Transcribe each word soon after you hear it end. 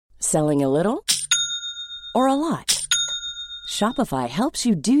Selling a little or a lot? Shopify helps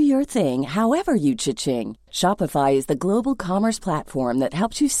you do your thing however you cha-ching. Shopify is the global commerce platform that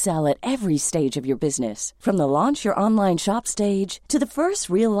helps you sell at every stage of your business. From the launch your online shop stage to the first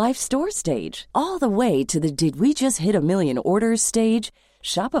real-life store stage, all the way to the did we just hit a million orders stage.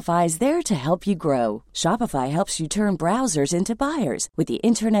 Shopify is there to help you grow. Shopify helps you turn browsers into buyers with the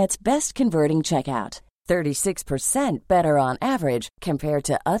internet's best converting checkout. 36% better on average compared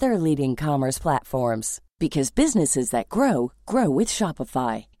to other leading commerce platforms. Because businesses that grow, grow with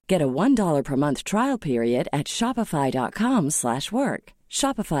Shopify. Get a $1 per month trial period at shopify.com/work.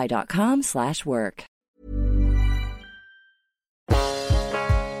 Shopify.com/work.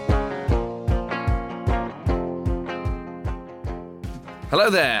 Hello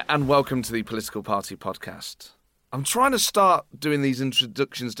there, and welcome to the Political Party Podcast. I'm trying to start doing these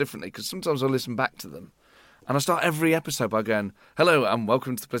introductions differently because sometimes I listen back to them and I start every episode by going, hello, and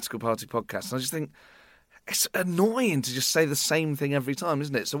welcome to the Political Party Podcast. And I just think, it's annoying to just say the same thing every time,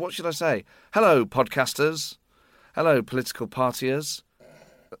 isn't it? So what should I say? Hello, podcasters. Hello, political partiers.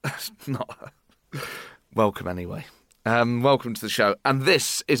 Not welcome anyway. Welcome to the show. And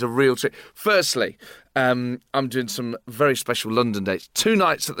this is a real treat. Firstly, I'm doing some very special London dates. 2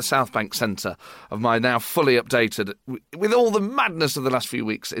 nights at the South Bank Centre of my now fully updated, with all the madness of the last few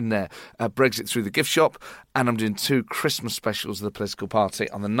weeks in there, Brexit Through the Gift Shop. And I'm doing 2 Christmas specials of the Political Party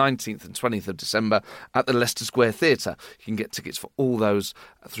on the 19th and 20th of December at the Leicester Square Theatre. You can get tickets for all those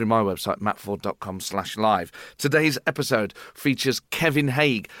through my website, mattford.com/live. Today's episode features Kevin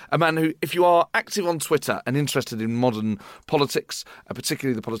Hague, a man who, if you are active on Twitter and interested in modern politics,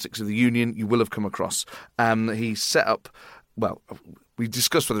 particularly the politics of the Union, you will have come across. He set up, well, we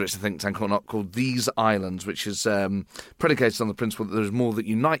discussed whether it's a think tank or not, called These Islands, which is predicated on the principle that there is more that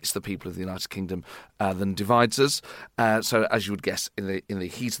unites the people of the United Kingdom than divides us. So, as you would guess, in the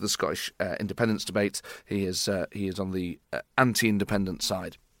heat of the Scottish independence debate, he is on the anti-independent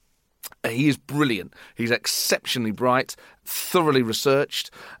side. He is brilliant. He's exceptionally bright, thoroughly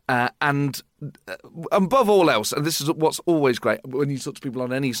researched, and above all else, and this is what's always great, when you talk to people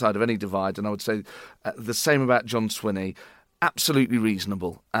on any side of any divide, and I would say the same about John Swinney, absolutely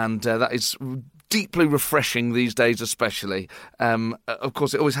reasonable, and that is deeply refreshing these days especially. Of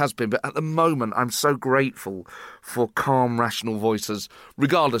course, it always has been, but at the moment I'm so grateful for calm, rational voices,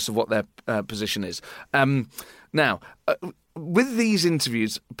 regardless of what their position is. Now, with these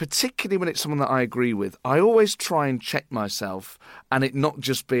interviews, particularly when it's someone that I agree with, I always try and check myself and it not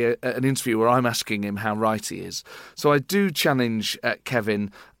just be an interview where I'm asking him how right he is. So I do challenge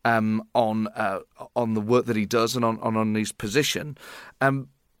Kevin on the work that he does and on his position. And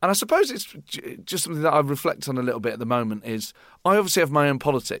I suppose it's just something that I reflect on a little bit at the moment is I obviously have my own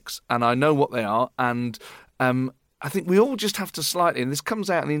politics and I know what they are, and I think we all just have to slightly, and this comes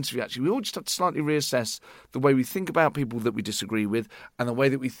out in the interview actually, we all just have to slightly reassess the way we think about people that we disagree with and the way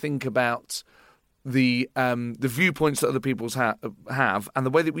that we think about the viewpoints that other people have and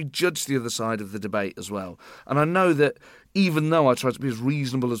the way that we judge the other side of the debate as well. And I know that even though I try to be as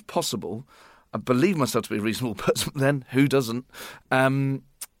reasonable as possible, I believe myself to be a reasonable person, then who doesn't? I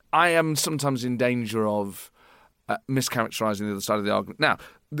am sometimes in danger of mischaracterising the other side of the argument. Now,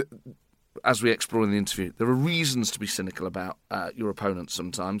 as we explore in the interview, there are reasons to be cynical about your opponent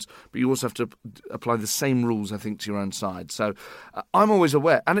sometimes, but you also have to apply the same rules, I think, to your own side. So I'm always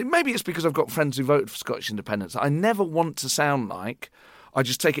aware, and maybe it's because I've got friends who voted for Scottish independence. I never want to sound like I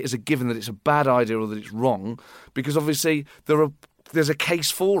just take it as a given that it's a bad idea or that it's wrong, because obviously there's a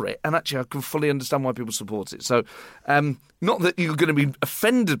case for it, and actually I can fully understand why people support it. So not that you're going to be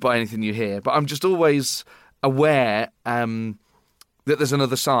offended by anything you hear, but I'm just always aware that there's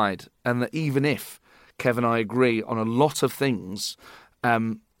another side, and that even if Kev and I agree on a lot of things,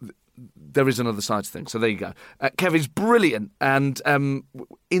 there is another side to things. So there you go. Kev is brilliant, and I'm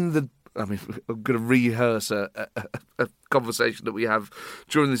going to rehearse a conversation that we have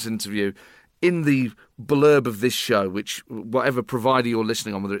during this interview. In the blurb of this show, which whatever provider you're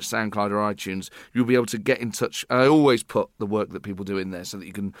listening on, whether it's SoundCloud or iTunes, you'll be able to get in touch. I always put the work that people do in there so that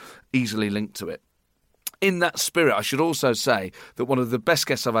you can easily link to it. In that spirit, I should also say that one of the best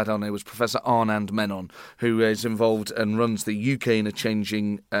guests I've had on here was Professor Arnand Menon, who is involved and runs the UK in a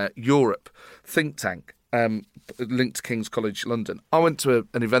Changing Europe think tank, linked to King's College London. I went to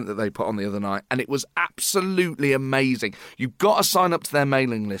an event that they put on the other night, and it was absolutely amazing. You've got to sign up to their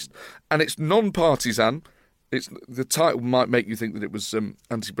mailing list, and it's non-partisan. The title might make you think that it was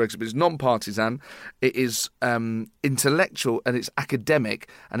anti-Brexit, but it's non-partisan. It is intellectual and it's academic,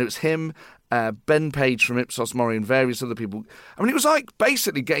 and it was him, Ben Page from Ipsos Mori and various other people. I mean, it was like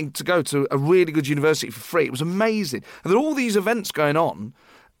basically getting to go to a really good university for free. It was amazing. And there are all these events going on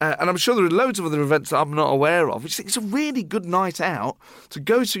and I'm sure there are loads of other events that I'm not aware of. It's a really good night out to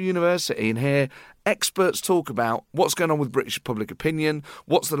go to university and hear experts talk about what's going on with British public opinion,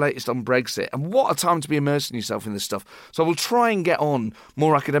 what's the latest on Brexit, and what a time to be immersing yourself in this stuff. So I will try and get on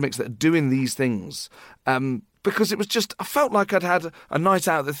more academics that are doing these things. Because it was just, I felt like I'd had a night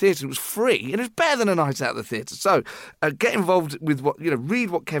out at the theatre. It was free, and it was better than a night out at the theatre. So get involved with read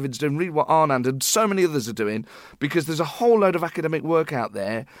what Kevin's doing, read what Arnand and so many others are doing, because there's a whole load of academic work out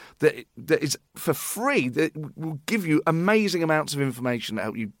there that is for free, that will give you amazing amounts of information that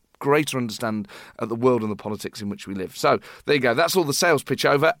help you greater understand the world and the politics in which we live. So there you go. That's all the sales pitch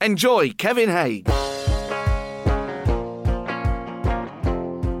over. Enjoy, Kevin Hague.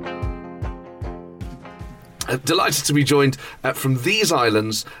 Delighted to be joined from these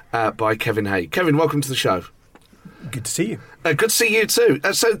islands by Kevin Hague. Kevin, welcome to the show. Good to see you. Good to see you too.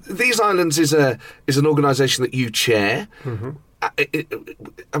 So These Islands is an organisation that you chair. Mm-hmm. I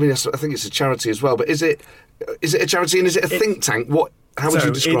think it's a charity as well. But is it a charity and is it a think tank? How would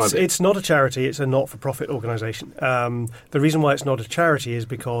you describe it? It's not a charity, it's a not-for-profit organisation. The reason why it's not a charity is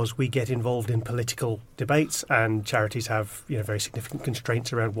because we get involved in political debates, and charities have very significant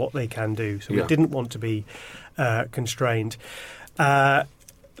constraints around what they can do. So we didn't want to be constrained.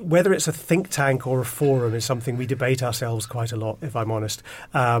 Whether it's a think tank or a forum is something we debate ourselves quite a lot, if I'm honest.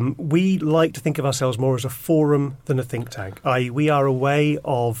 We like to think of ourselves more as a forum than a think tank, i.e. we are a way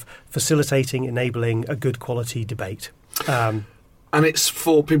of facilitating, enabling a good quality debate. And it's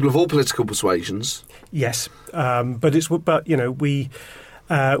for people of all political persuasions. Yes, but we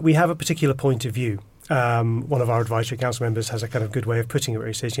have a particular point of view. One of our advisory council members has a kind of good way of putting it, where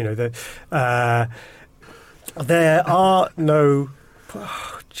he says, that there are no.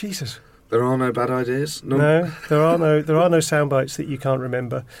 Oh, Jesus. There are no bad ideas. No, there are no sound bites that you can't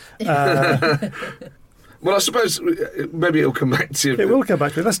remember. Well, I suppose maybe it'll come back to you. It will come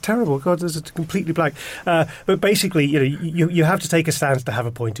back to you. That's terrible. God, there's a completely blank. But basically, you have to take a stance to have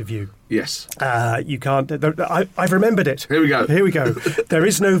a point of view. Yes. You can't. I've remembered it. Here we go. There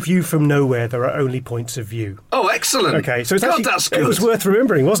is no view from nowhere. There are only points of view. Oh, excellent. Okay, so that's good. It was worth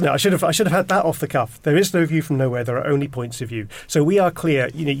remembering, wasn't it? I should have had that off the cuff. There is no view from nowhere. There are only points of view. So we are clear.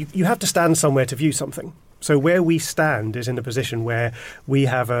 You have to stand somewhere to view something. So where we stand is in a position where we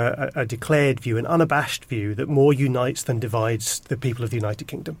have a declared view, an unabashed view that more unites than divides the people of the United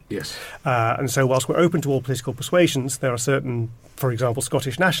Kingdom. Yes. And so whilst we're open to all political persuasions, there are certain, for example,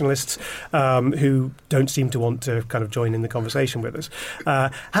 Scottish nationalists who don't seem to want to kind of join in the conversation with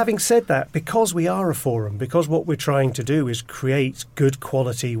us. Having said that, because we are a forum, because what we're trying to do is create good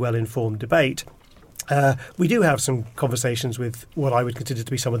quality, well-informed debate, we do have some conversations with what I would consider to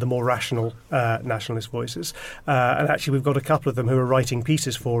be some of the more rational nationalist voices. And actually, we've got a couple of them who are writing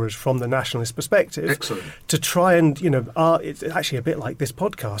pieces for us from the nationalist perspective. Excellent. To try and, it's actually a bit like this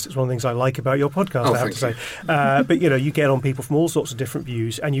podcast. It's one of the things I like about your podcast, I have to say. But, you get on people from all sorts of different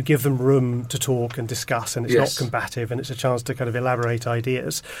views and you give them room to talk and discuss, and it's not combative, and it's a chance to kind of elaborate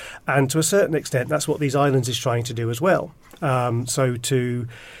ideas. And to a certain extent, that's what these islands is trying to do as well. So to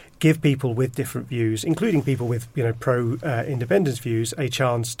give people with different views, including people with pro-independence views, a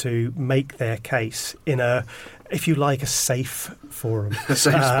chance to make their case in a, if you like, a safe forum. A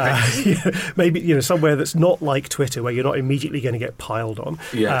safe space. Maybe somewhere that's not like Twitter, where you're not immediately going to get piled on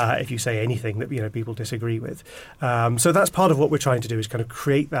if you say anything that people disagree with. So that's part of what we're trying to do, is kind of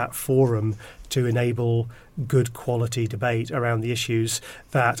create that forum to enable good quality debate around the issues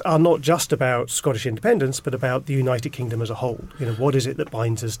that are not just about Scottish independence, but about the United Kingdom as a whole. What is it that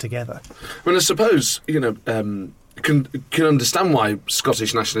binds us together? Well, I suppose, can understand why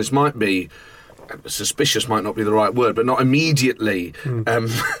Scottish nationalists might be suspicious, might not be the right word, but not immediately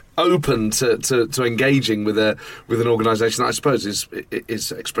open to engaging with an organisation that I suppose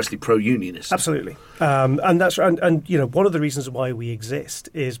is expressly pro-unionist. Absolutely, and that's and one of the reasons why we exist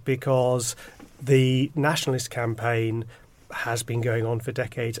is because the nationalist campaign has been going on for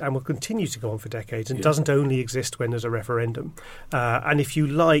decades and will continue to go on for decades, and doesn't only exist when there's a referendum. And if you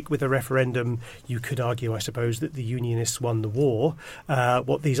like, with a referendum, you could argue, I suppose, that the Unionists won the war.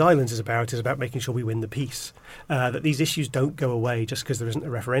 What these islands is about making sure we win the peace. That these issues don't go away just because there isn't a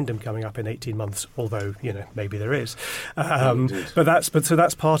referendum coming up in 18 months, although, maybe there is. So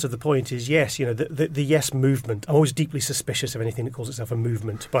that's part of the point is, yes, the yes movement. I'm always deeply suspicious of anything that calls itself a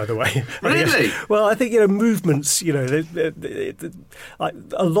movement, by the way. Really? Well, I think, movements,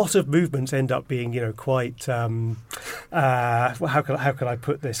 a lot of movements end up being, quite how can I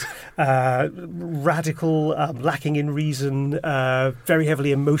put this, radical, lacking in reason, very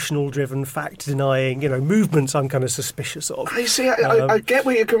heavily emotional driven, fact denying, movements I'm kind of suspicious of. I see. I get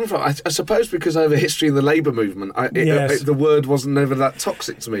where you're coming from. I suppose because I have a history in the Labour movement, the word wasn't never that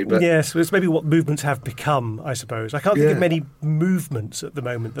toxic to me. But yes, it's maybe what movements have become, I suppose. I can't think of many movements at the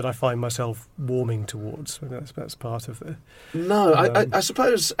moment that I find myself warming towards. That's part of the... No, I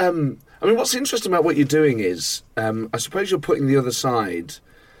suppose... what's interesting about what you're doing is, I suppose you're putting the other side...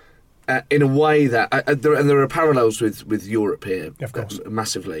 in a way that there are parallels with Europe here, of course,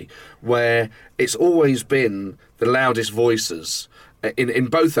 massively, where it's always been the loudest voices in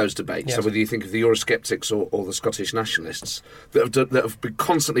both those debates. Yes. So whether you think of the Eurosceptics or the Scottish nationalists that have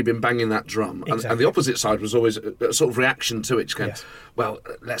constantly been banging that drum, exactly. and the opposite side was always a sort of reaction to it, just going, well,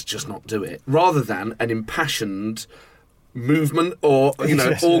 let's just not do it, rather than an impassioned movement or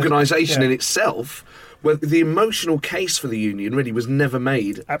organisation in itself. Where the emotional case for the union really was never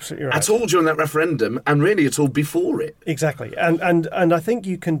made absolutely right. at all during that referendum, and really at all before it. Exactly, and I think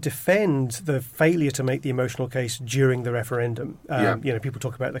you can defend the failure to make the emotional case during the referendum. People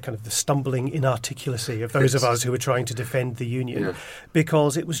talk about the kind of the stumbling inarticulacy of those of us who were trying to defend the union,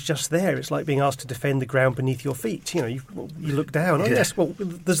 because it was just there. It's like being asked to defend the ground beneath your feet. You look down. Oh yes, well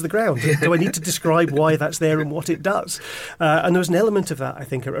there's the ground. Do I need to describe why that's there and what it does? And there was an element of that, I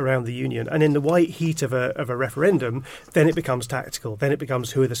think, around the union, and in the white heat of a referendum, then it becomes tactical. Then it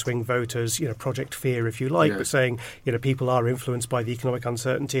becomes who are the swing voters, Project Fear, if you like, but saying, people are influenced by the economic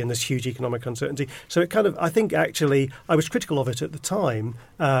uncertainty and this huge economic uncertainty. So it kind of, I think actually, I was critical of it at the time.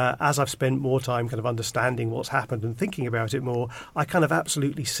 As I've spent more time kind of understanding what's happened and thinking about it more, I kind of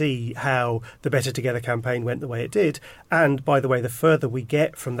absolutely see how the Better Together campaign went the way it did. And by the way, the further we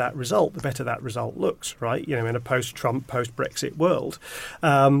get from that result, the better that result looks, right? In a post-Trump, post-Brexit world.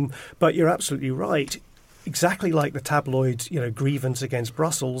 But you're absolutely right. Exactly like the tabloid, grievance against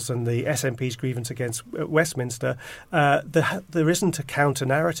Brussels and the SNP's grievance against Westminster, there isn't a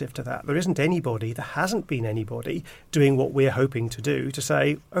counter-narrative to that. There isn't anybody, there hasn't been anybody doing what we're hoping to do, to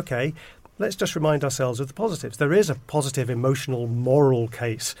say, OK, let's just remind ourselves of the positives. There is a positive, emotional, moral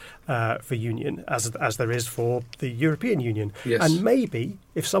case for union, as there is for the European Union. Yes. And maybe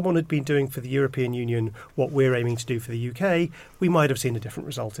if someone had been doing for the European Union what we're aiming to do for the UK, we might have seen a different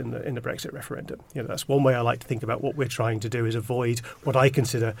result in the Brexit referendum. That's one way I like to think about what we're trying to do, is avoid what I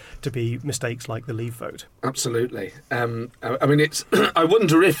consider to be mistakes like the Leave vote. Absolutely. It's. I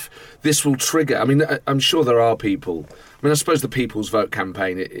wonder if this will trigger. I'm sure there are people. I suppose the People's Vote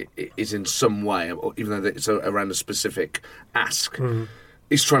campaign is in some way, even though it's around a specific ask,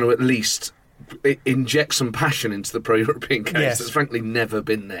 is trying to at least inject some passion into the pro-European case that's frankly never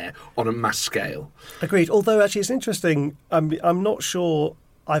been there on a mass scale. Agreed. Although actually it's interesting, I'm not sure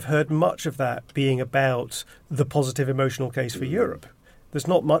I've heard much of that being about the positive emotional case for Europe. There's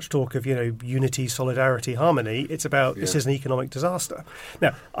not much talk of, unity, solidarity, harmony. It's about this is an economic disaster.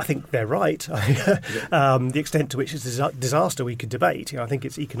 Now, I think they're right. The extent to which it's a disaster we could debate. I think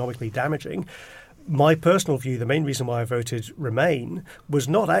it's economically damaging. My personal view, the main reason why I voted Remain was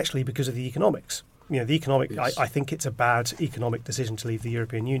not actually because of the economics. The economic. Yes. I think it's a bad economic decision to leave the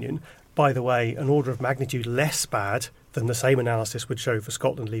European Union. By the way, an order of magnitude less bad than the same analysis would show for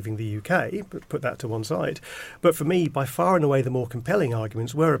Scotland leaving the UK, but put that to one side. But for me, by far and away, the more compelling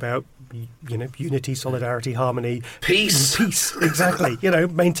arguments were about, unity, solidarity, harmony. Peace. Peace, exactly.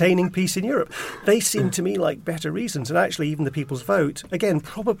 Maintaining peace in Europe. They seem to me like better reasons. And actually, even the People's Vote, again,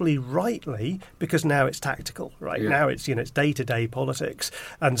 probably rightly, because now it's tactical, right? Yeah. Now it's, it's day-to-day politics.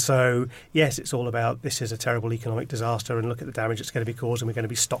 And so, yes, it's all about this is a terrible economic disaster and look at the damage it's going to be causing. We're going to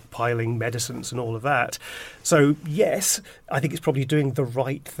be stockpiling medicines and all of that. So, yes, I think it's probably doing the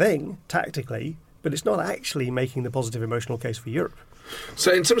right thing tactically, but it's not actually making the positive emotional case for Europe.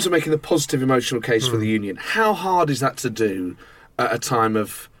 So in terms of making the positive emotional case for the Union, how hard is that to do at a time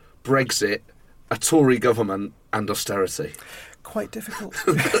of Brexit, a Tory government and austerity? Quite difficult.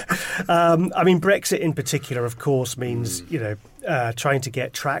 Brexit in particular, of course, means, trying to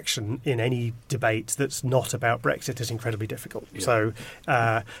get traction in any debate that's not about Brexit is incredibly difficult. Yeah. So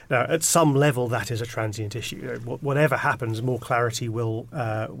at some level, that is a transient issue. Whatever happens, more clarity will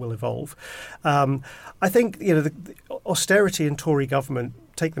evolve. I think, the austerity and Tory government,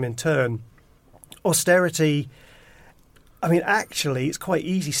 take them in turn. Austerity... actually, it's quite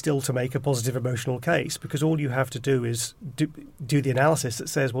easy still to make a positive emotional case because all you have to do is do the analysis that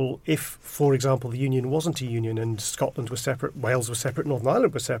says, well, if, for example, the Union wasn't a union and Scotland was separate, Wales was separate, Northern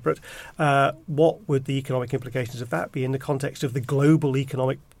Ireland was separate, what would the economic implications of that be in the context of the global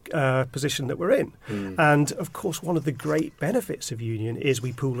economic position that we're in. And of course, one of the great benefits of union is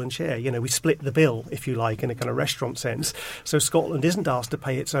we pool and share. We split the bill, if you like, in a kind of restaurant sense. So Scotland isn't asked to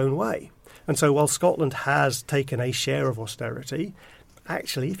pay its own way. And so while Scotland has taken a share of austerity,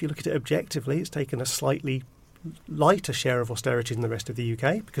 actually, if you look at it objectively, it's taken a slightly lighter share of austerity than the rest of the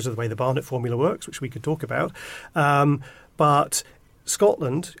UK because of the way the Barnett formula works, which we could talk about. But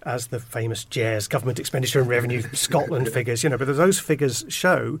Scotland, as the famous GERS, Government Expenditure and Revenue Scotland figures, but those figures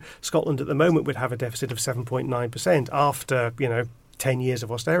show Scotland at the moment would have a deficit of 7.9% after, 10 years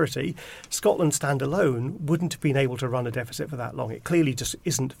of austerity. Scotland standalone wouldn't have been able to run a deficit for that long. It clearly just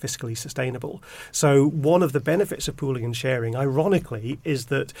isn't fiscally sustainable. So one of the benefits of pooling and sharing, ironically, is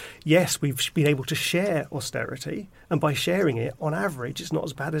that, yes, we've been able to share austerity, and by sharing it, on average, it's not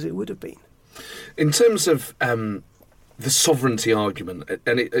as bad as it would have been. In terms of the sovereignty argument,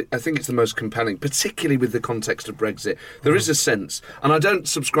 and I think it's the most compelling, particularly with the context of Brexit. There is a sense, and I don't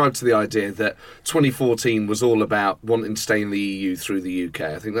subscribe to the idea that 2014 was all about wanting to stay in the EU through the UK.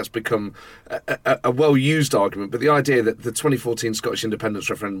 I think that's become a well-used argument, but the idea that the 2014 Scottish independence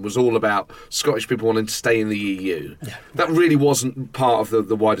referendum was all about Scottish people wanting to stay in the EU, that really wasn't part of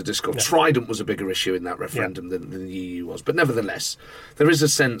the wider discourse. Yeah. Trident was a bigger issue in that referendum than the EU was. But nevertheless, there is a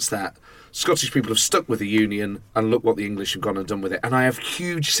sense that Scottish people have stuck with the Union, and look what the English have gone and done with it. And I have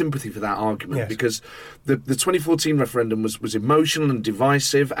huge sympathy for that argument, because the 2014 referendum was emotional and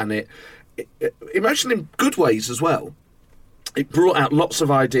divisive, and it emotional in good ways as well. It brought out lots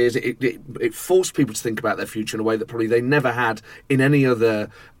of ideas. It forced people to think about their future in a way that probably they never had in any other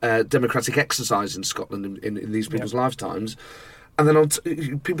democratic exercise in Scotland in these people's lifetimes. And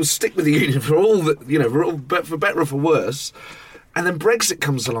then people stick with the Union for all that, for better or for worse. And then Brexit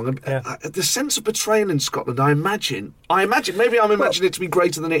comes along, and the sense of betrayal in Scotland, I imagine, maybe I'm imagining it to be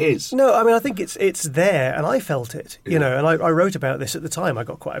greater than it is. No, I think it's there, and I felt it, and I wrote about this at the time. I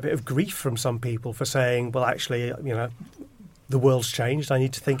got quite a bit of grief from some people for saying, well, actually, the world's changed. I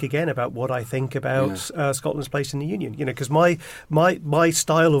need to think again about what I think about Scotland's place in the Union. Because my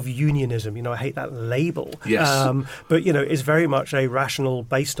style of unionism, I hate that label. Yes. But is very much a rational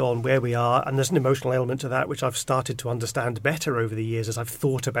based on where we are, and there's an emotional element to that which I've started to understand better over the years as I've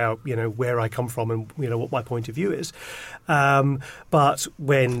thought about where I come from and what my point of view is. But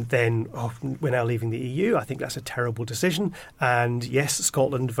when we're now leaving the EU, I think that's a terrible decision. And yes,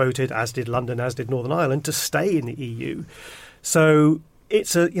 Scotland voted, as did London, as did Northern Ireland, to stay in the EU. So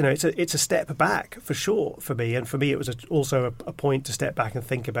it's a step back for sure for me, and for me it was also a point to step back and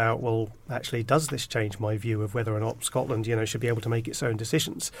think about, well, actually, does this change my view of whether or not Scotland should be able to make its own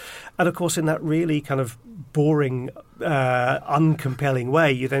decisions? And of course, in that really kind of boring, uncompelling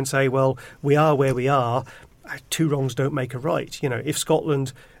way, you then say, well, we are where we are. Two wrongs don't make a right. If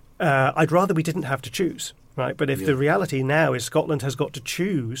Scotland, I'd rather we didn't have to choose. Right, but if the reality now is Scotland has got to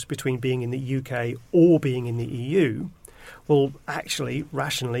choose between being in the UK or being in the EU, well, actually,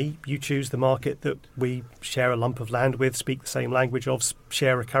 rationally, you choose the market that we share a lump of land with, speak the same language of,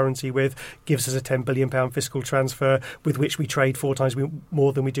 share a currency with, gives us a £10 billion fiscal transfer with which we trade 4 times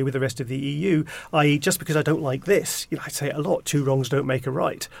more than we do with the rest of the EU, i.e. just because I don't like this, I say it a lot, two wrongs don't make a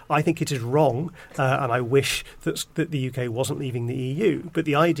right. I think it is wrong, and I wish that the UK wasn't leaving the EU, but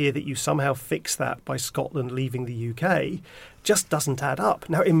the idea that you somehow fix that by Scotland leaving the UK just doesn't add up.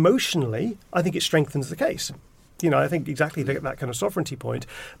 Now, emotionally, I think it strengthens the case. I think exactly that kind of sovereignty point.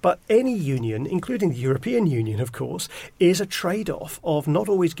 But any union, including the European Union, of course, is a trade-off of not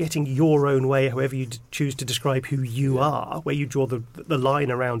always getting your own way, however you choose to describe who you are, where you draw the line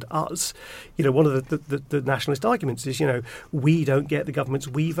around us. One of the nationalist arguments is, we don't get the governments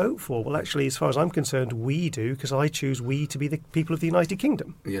we vote for. Well, actually, as far as I'm concerned, we do, because I choose we to be the people of the United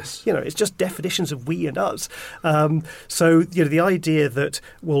Kingdom. Yes. It's just definitions of we and us. So, the idea that,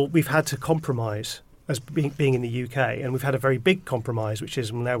 well, we've had to compromise as being in the UK, and we've had a very big compromise, which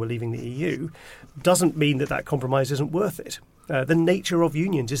is now we're leaving the EU, doesn't mean that compromise isn't worth it. The nature of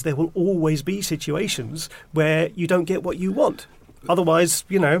unions is there will always be situations where you don't get what you want. Otherwise,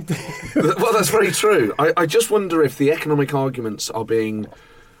 Well, that's very true. I just wonder if the economic arguments are being,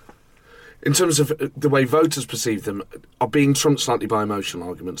 in terms of the way voters perceive them, are being trumped slightly by emotional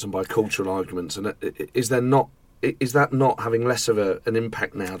arguments and by cultural arguments. And is that not having less of an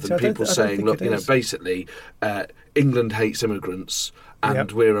impact now than people saying, look, basically, England hates immigrants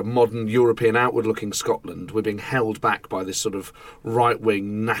and we're a modern European outward-looking Scotland. We're being held back by this sort of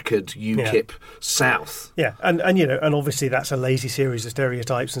right-wing, knackered UKIP South. Yeah, and obviously that's a lazy series of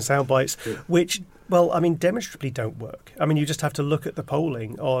stereotypes and sound bites, which, demonstrably don't work. You just have to look at the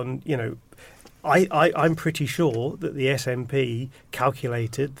polling on, I'm pretty sure that the SNP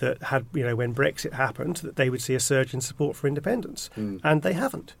calculated that when Brexit happened, that they would see a surge in support for independence, and they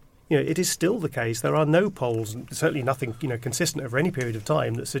haven't. It is still the case. There are no polls, certainly nothing consistent over any period of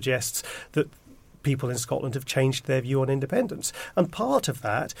time, that suggests that people in Scotland have changed their view on independence. And part of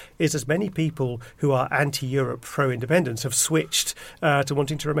that is as many people who are anti-Europe, pro-independence, have switched to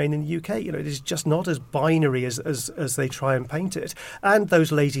wanting to remain in the UK. It is just not as binary as they try and paint it. And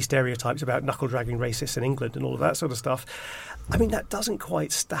those lazy stereotypes about knuckle-dragging racists in England and all of that sort of stuff, I mean, that doesn't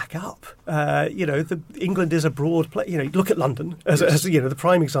quite stack up. England is a broad place. Look at London as the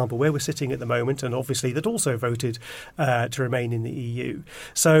prime example where we're sitting at the moment, and obviously that also voted to remain in the EU.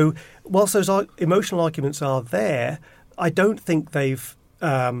 So whilst those emotional arguments are there, I don't think they've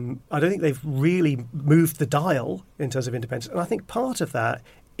really moved the dial in terms of independence. And I think part of that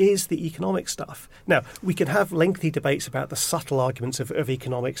is the economic stuff. Now, we can have lengthy debates about the subtle arguments of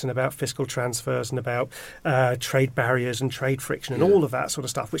economics and about fiscal transfers and about trade barriers and trade friction and all of that sort of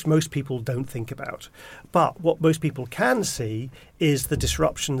stuff, which most people don't think about. But what most people can see is the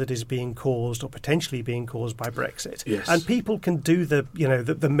disruption that is being caused or potentially being caused by Brexit. Yes. And people can do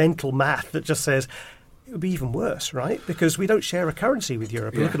the mental math that just says, it would be even worse, right? Because we don't share a currency with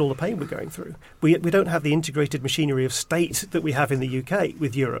Europe. And look at all the pain we're going through. We don't have the integrated machinery of state that we have in the UK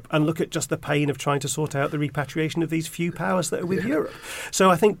with Europe. And look at just the pain of trying to sort out the repatriation of these few powers that are with Europe.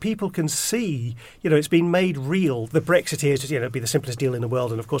 So I think people can see, it's been made real. The Brexiteers, be the simplest deal in the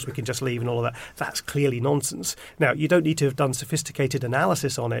world, and of course we can just leave and all of that. That's clearly nonsense. Now, you don't need to have done sophisticated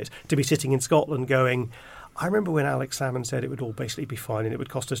analysis on it to be sitting in Scotland going, I remember when Alex Salmond said it would all basically be fine and it would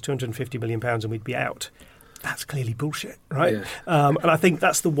cost us £250 million and we'd be out. That's clearly bullshit, right? Yeah. And I think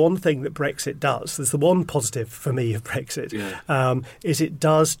that's the one thing that Brexit does. There's the one positive for me of Brexit, is it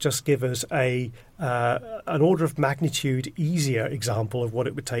does just give us an order of magnitude easier example of what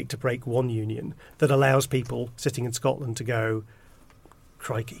it would take to break one union that allows people sitting in Scotland to go,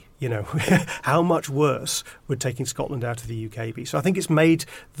 crikey, how much worse would taking Scotland out of the UK be? So I think it's made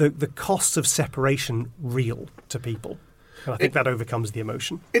the costs of separation real to people. And I think that overcomes the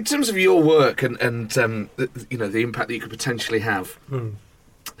emotion. In terms of your work and the impact that you could potentially have, you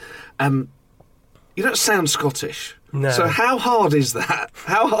don't sound Scottish. No. So how hard is that?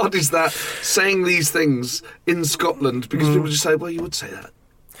 How hard is that saying these things in Scotland? Because people just say, well, you would say that.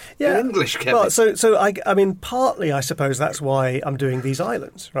 Yeah. In English, Kevin. Well, so I mean, partly I suppose that's why I'm doing These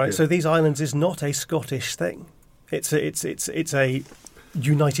Islands, right? Yeah. So These Islands is not a Scottish thing. It's a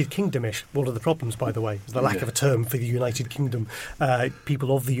United Kingdom-ish. One of the problems, by the way, is the lack of a term for the United Kingdom,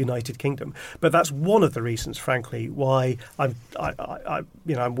 people of the United Kingdom. But that's one of the reasons, frankly, why I'm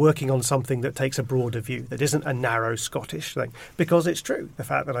working on something that takes a broader view, that isn't a narrow Scottish thing. Because it's true, the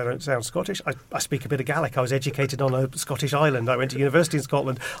fact that I don't sound Scottish. I speak a bit of Gaelic. I was educated on a Scottish island. I went to university in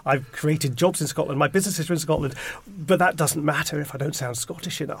Scotland. I've created jobs in Scotland. My businesses are in Scotland. But that doesn't matter if I don't sound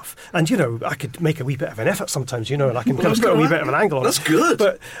Scottish enough. And, I could make a wee bit of an effort sometimes, and I can kind of put a wee bit of an angle on it. That's good.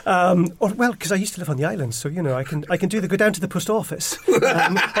 But because I used to live on the islands, so I can go down to the post office.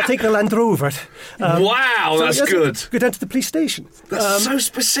 I'll take the Land Rover. Wow, that's good. Go down to the police station. That's so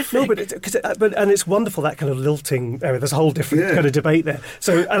specific. No, but it's wonderful, that kind of lilting. There's a whole different kind of debate there.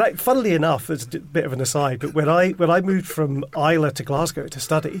 So, and funnily enough, as a bit of an aside, but when I moved from Islay to Glasgow to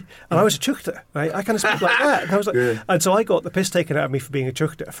study, and I was a Chuchter, right? I kind of spoke like that, and I was like, and so I got the piss taken out of me for being a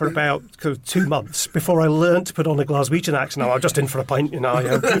Chuchter for about 2 months before I learnt to put on a Glaswegian accent. I'm just in for a pint,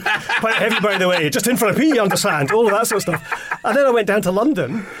 quite heavy, by the way, just in for a pee, you understand, all of that sort of stuff. And then I went down to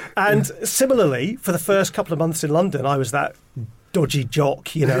London, and similarly, for the first couple of months in London, I was that dodgy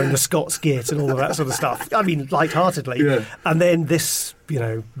jock, in the Scots git and all of that sort of stuff. I mean, lightheartedly. Yeah. And then this,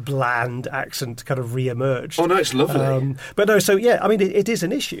 bland accent kind of re-emerged. Oh, no, it's lovely. But no, so, I mean, it is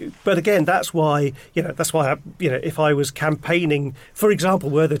an issue. But again, that's why, if I was campaigning, for example,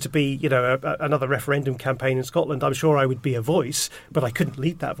 were there to be, another referendum campaign in Scotland, I'm sure I would be a voice, but I couldn't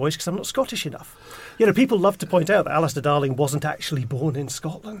lead that voice because I'm not Scottish enough. People love to point out that Alistair Darling wasn't actually born in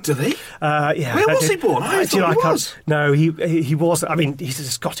Scotland. Do they? Yeah. Where was he born? I thought he was. No, he was. I mean, he's as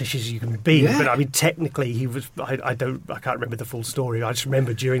Scottish as you can be, but I mean, technically, he was. I can't remember the full story. I just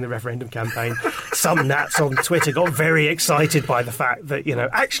remember during the referendum campaign, some nats on Twitter got very excited by the fact that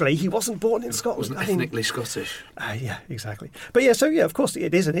actually he wasn't born in Scotland. Wasn't ethnically Scottish. Yeah, exactly. But of course,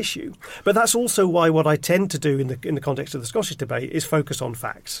 it is an issue. But that's also why what I tend to do in the context of the Scottish debate is focus on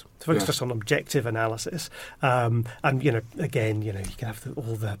facts, focus just on objective analysis. And again, you can have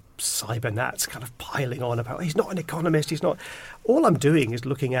all the cyber nats kind of piling on about he's not an economist, he's not. All I'm doing is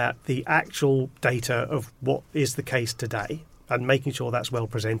looking at the actual data of what is the case today. and making sure that's well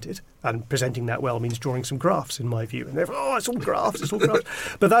presented. And presenting that well means drawing some graphs, in my view. And they're, it's all graphs, it's all graphs.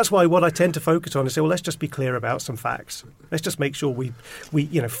 But that's why what I tend to focus on is say, well, let's just be clear about some facts. Let's just make sure we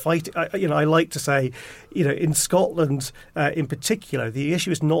fight. I like to say, in Scotland in particular, the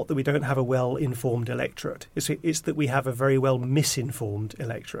issue is not that we don't have a well-informed electorate. It's that we have a very well misinformed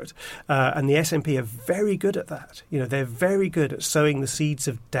electorate. And the SNP are very good at that. They're very good at sowing the seeds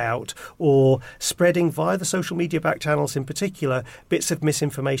of doubt or spreading via the social media back channels in particular bits of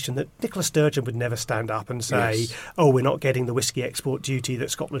misinformation that Nicola Sturgeon would never stand up and say, we're not getting the whisky export duty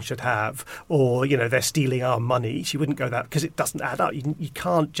that Scotland should have, or, they're stealing our money. She wouldn't go that because it doesn't add up. You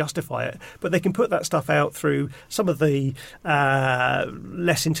can't justify it. But they can put that stuff out through some of the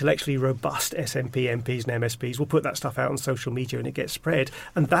less intellectually robust SNP MPs and MSPs will put that stuff out on social media and it gets spread.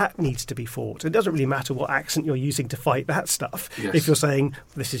 And that needs to be fought. It doesn't really matter what accent you're using to fight that stuff. Yes. If you're saying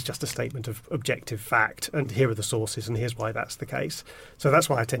this is just a statement of objective fact and here are the sources and here's why that's the case. So that's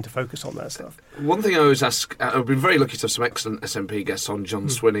why I tend to focus on that stuff. One thing I always ask, I've been very lucky to have some excellent SNP guests on, John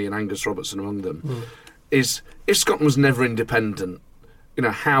Swinney and Angus Robertson among them, is if Scotland was never independent,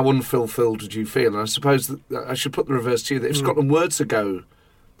 how unfulfilled would you feel? And I suppose that I should put the reverse to you, that if Scotland were to go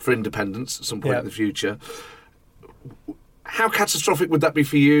for independence at some point in the future, how catastrophic would that be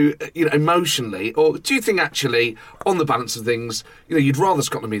for you, emotionally? Or do you think actually, on the balance of things, you'd rather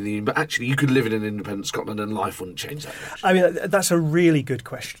Scotland be in the Union, but actually you could live in an independent Scotland and life wouldn't change that much? I mean, that's a really good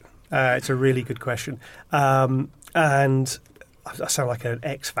question. It's a really good question. And I sound like an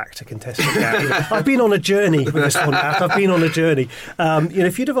X Factor contestant now. I've been on a journey with this one, Matt. I've been on a journey.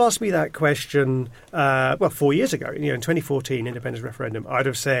 If you'd have asked me that question, 4 years ago, in 2014 independence referendum, I'd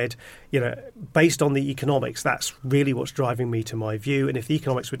have said, based on the economics, that's really what's driving me to my view. And if the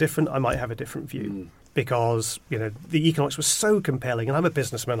economics were different, I might have a different view. Because, the economics was so compelling. And I'm a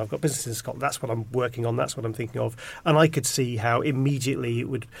businessman. I've got business in Scotland. That's what I'm working on. That's what I'm thinking of. And I could see how immediately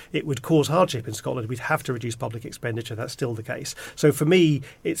it would cause hardship in Scotland. We'd have to reduce public expenditure. That's still the case. So for me,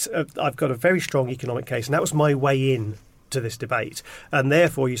 I've got a very strong economic case. And that was my way in to this debate. And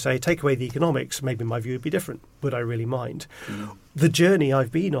therefore, you say, take away the economics, maybe my view would be different. Would I really mind? The journey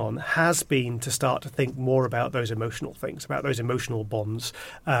I've been on has been to start to think more about those emotional things, about those emotional bonds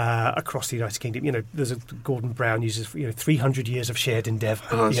across the United Kingdom. There's Gordon Brown uses 300 years of shared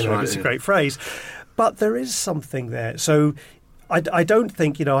endeavour. It's a great phrase. But there is something there. So I don't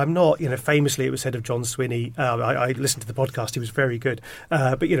think, I'm not, famously it was said of John Swinney, I listened to the podcast, he was very good,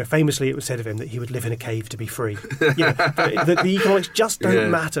 but, famously it was said of him that he would live in a cave to be free. The economics just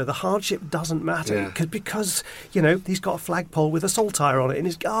don't matter. The hardship doesn't matter because, he's got a flagpole with a saltire on it in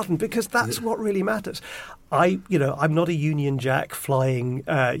his garden because that's what really matters. I'm not a Union Jack flying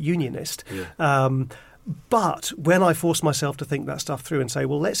unionist. But when I force myself to think that stuff through and say,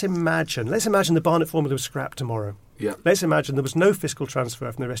 well, let's imagine the Barnett formula was scrapped tomorrow. Yeah. Let's imagine there was no fiscal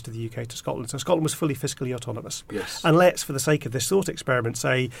transfer from the rest of the UK to Scotland. So Scotland was fully fiscally autonomous. Yes. And let's, for the sake of this thought experiment,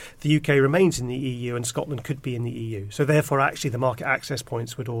 say the UK remains in the EU and Scotland could be in the EU. So therefore, actually, the market access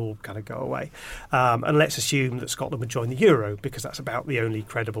points would all kind of go away. And let's assume that Scotland would join the euro because that's about the only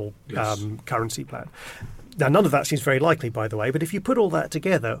credible currency plan. Now, none of that seems very likely, by the way, but if you put all that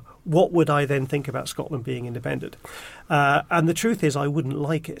together, what would I then think about Scotland being independent? And the truth is I wouldn't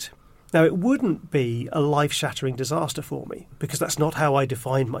like it. Now, it wouldn't be a life-shattering disaster for me because that's not how I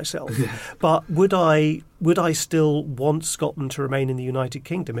define myself. But would I still want Scotland to remain in the United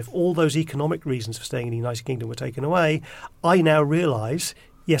Kingdom? If all those economic reasons for staying in the United Kingdom were taken away, I now realise,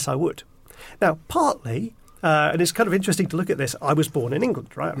 yes, I would. Now, partly... and it's kind of interesting to look at this. I was born in England,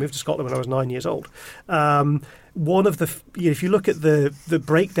 right? I moved to Scotland when I was 9 years old. One of the, if you look at the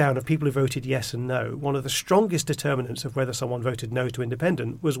breakdown of people who voted yes and no, one of the strongest determinants of whether someone voted no to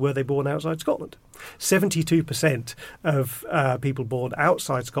independent was were they born outside Scotland. 72% of people born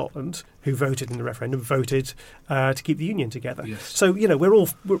outside Scotland who voted in the referendum voted to keep the union together. Yes. So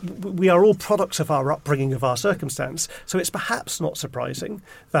we are all products of our upbringing, of our circumstance. So it's perhaps not surprising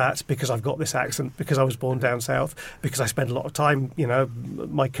that because I've got this accent, because I was born down south, because I spent a lot of time,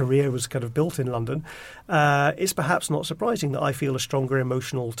 my career was kind of built in London. It's perhaps not surprising that I feel a stronger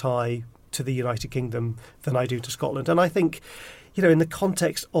emotional tie to the United Kingdom than I do to Scotland. And I think, in the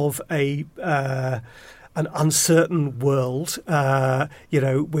context of an uncertain world,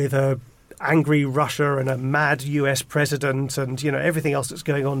 with angry Russia and a mad US president and, everything else that's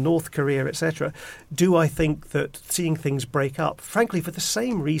going on, North Korea, etc., do I think that seeing things break up, frankly, for the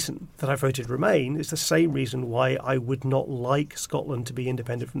same reason that I voted Remain, is the same reason why I would not like Scotland to be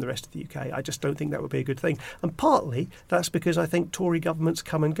independent from the rest of the UK. I just don't think that would be a good thing. And partly that's because I think Tory governments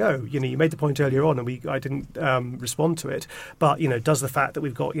come and go. You made the point earlier on, and I didn't respond to it, but, does the fact that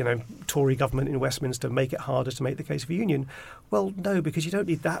we've got, Tory government in Westminster make it harder to make the case for union? Well, no, because you don't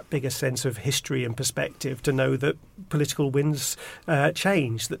need that big a sense of history and perspective to know that political winds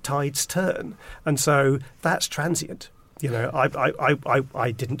change, that tides turn. And so that's transient.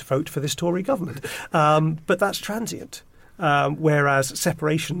 I didn't vote for this Tory government, but that's transient. Whereas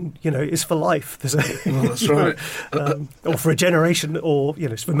separation, is for life. That's right. Or for a generation, or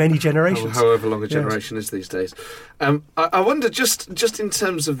for many generations. However long a generation is these days. I wonder, just in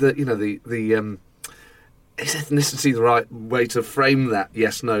terms of the is ethnicity the right way to frame that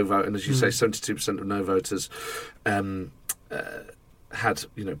yes/no vote? And as you say, 72% of no voters had,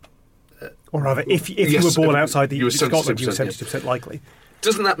 or rather, if you were born outside Scotland, you were 72% likely.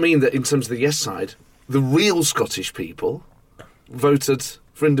 Doesn't that mean that in terms of the yes side, the real Scottish people voted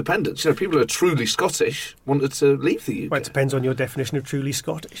for independence? People who are truly Scottish wanted to leave the UK. Well, it depends on your definition of truly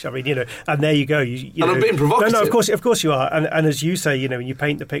Scottish. I mean, and there you go. And I'm being provocative. No, of course you are. And as you say, when you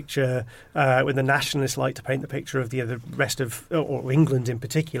paint the picture, when the nationalists like to paint the picture of the rest of, or England in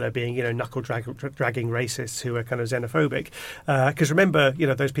particular, being, knuckle-dragging racists who are kind of xenophobic. Because remember,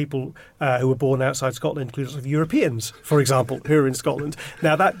 those people who were born outside Scotland include lots of Europeans, for example, who are in Scotland.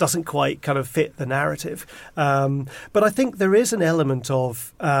 Now, that doesn't quite kind of fit the narrative. But I think there is an element of,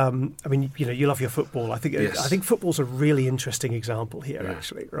 you love your football. I think football's a really interesting example here,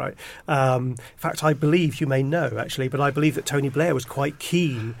 actually, right? In fact, I believe, you may know, actually, but I believe that Tony Blair was quite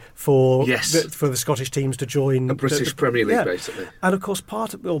keen for the Scottish teams to join a British Premier League, basically. And of course,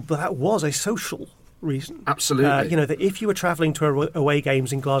 that was a social reason. Absolutely. That if you were travelling to away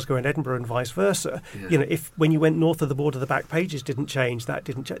games in Glasgow and Edinburgh and vice versa, if when you went north of the border the back pages didn't change,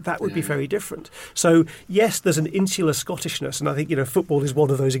 that would be very different. So yes, there's an insular Scottishness, and I think football is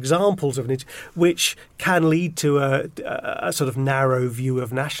one of those examples of it, which can lead to a sort of narrow view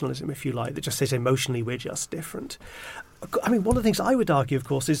of nationalism, if you like, that just says emotionally we're just different. I mean, one of the things I would argue, of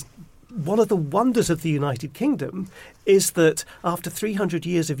course, is one of the wonders of the United Kingdom is that after 300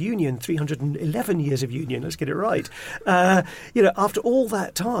 years of union, 311 years of union, let's get it right, after all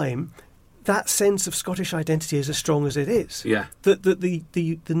that time, that sense of Scottish identity is as strong as it is. Yeah.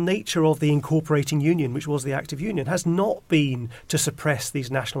 The nature of the incorporating union, which was the Act of Union, has not been to suppress these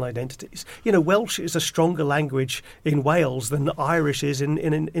national identities. Welsh is a stronger language in Wales than Irish is in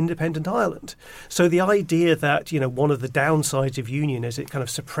independent Ireland. So the idea that, one of the downsides of union is it kind of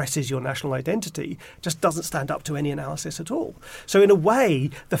suppresses your national identity just doesn't stand up to any analysis at all. So in a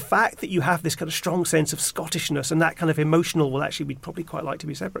way, the fact that you have this kind of strong sense of Scottishness and that kind of emotional, well, actually, we'd probably quite like to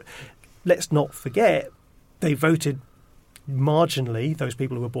be separate. Let's not forget, they voted marginally, those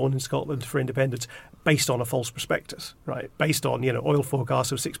people who were born in Scotland, for independence based on a false prospectus, right? Based on, oil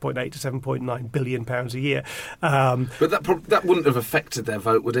forecasts of 6.8 to 7.9 billion pounds a year. But that wouldn't have affected their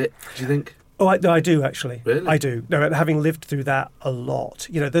vote, would it, do you think? Oh, I do, actually. Really? I do. No, having lived through that a lot.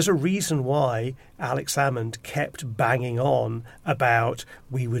 There's a reason why Alex Salmond kept banging on about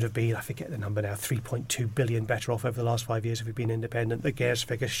we would have been, I forget the number now, 3.2 billion better off over the last 5 years if we'd been independent. The GERS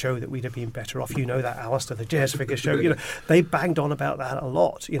figures show that we'd have been better off. You know that, Alistair. The GERS figures show, they banged on about that a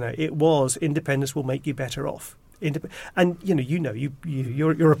lot. It was independence will make you better off. And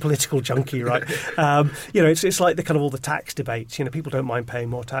you're a political junkie, right? It's like the kind of all the tax debates. People don't mind paying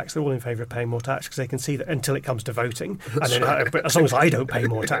more tax; they're all in favour of paying more tax because they can see that until it comes to voting. And then, but as long as I don't pay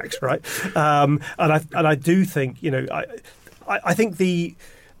more tax, right? And I do think, I think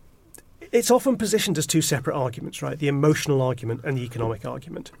it's often positioned as two separate arguments, right? The emotional argument and the economic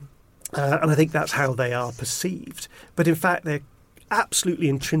argument, and I think that's how they are perceived. But in fact, they're absolutely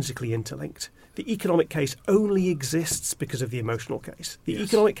intrinsically interlinked. The economic case only exists because of the emotional case. The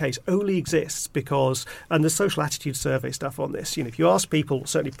economic case only exists because, and the social attitude survey stuff on this, if you ask people,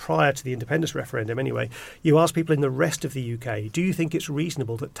 certainly prior to the independence referendum anyway, you ask people in the rest of the UK, do you think it's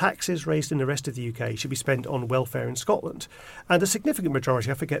reasonable that taxes raised in the rest of the UK should be spent on welfare in Scotland? And a significant majority,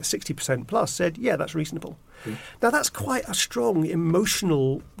 I forget, 60% plus, said, yeah, that's reasonable. Now, that's quite a strong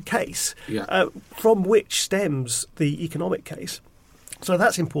emotional case from which stems the economic case. So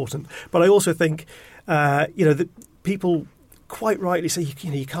that's important. But I also think, that people quite rightly say,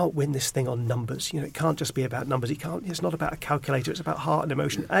 you can't win this thing on numbers. It can't just be about numbers. It's not about a calculator. It's about heart and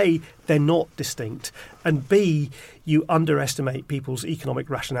emotion. A, they're not distinct, and B, you underestimate people's economic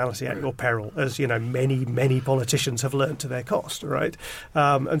rationality at your peril, as many politicians have learnt to their cost. Right,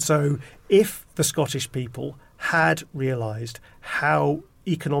 and so if the Scottish people had realised how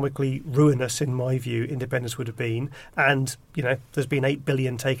economically ruinous, in my view, independence would have been, and there's been 8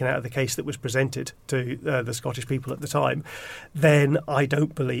 billion taken out of the case that was presented to the Scottish people at the time, then I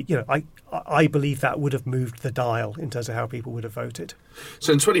don't believe I believe that would have moved the dial in terms of how people would have voted.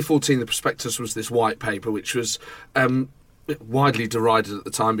 So in 2014 the prospectus was this white paper which was widely derided at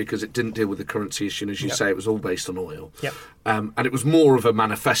the time because it didn't deal with the currency issue, and as you say, it was all based on oil. Yep. And it was more of a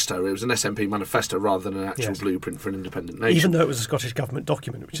manifesto. It was an SNP manifesto rather than an actual blueprint for an independent nation. Even though it was a Scottish government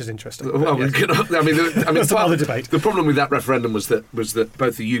document, which is interesting. Well, yes. That's another debate. The problem with that referendum was that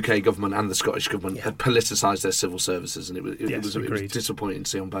both the UK government and the Scottish government had politicised their civil services, and it was disappointing to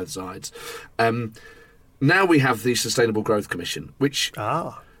see on both sides. Now we have the Sustainable Growth Commission, which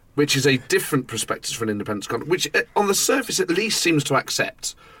is a different prospectus for an independent Scotland, which on the surface at least seems to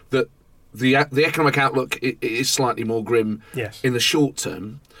accept that the economic outlook is slightly more grim in the short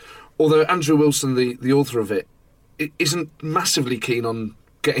term, although Andrew Wilson, the author of it, isn't massively keen on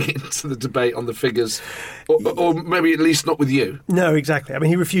getting into the debate on the figures, or maybe at least not with you. No, exactly. I mean,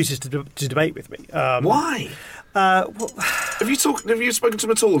 he refuses to debate with me. Why? Have you spoken to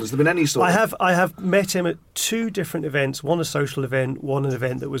him at all? Has there been any sort of... I have met him at 2 different events, one a social event, one an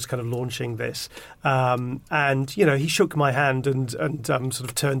event that was kind of launching this. And, he shook my hand and sort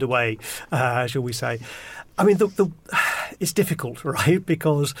of turned away, shall we say. I mean, it's difficult, right?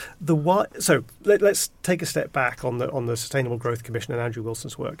 Because so let's take a step back on the Sustainable Growth Commission and Andrew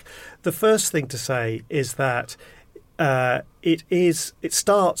Wilson's work. The first thing to say is that it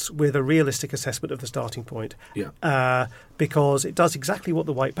starts with a realistic assessment of the starting point. Because it does exactly what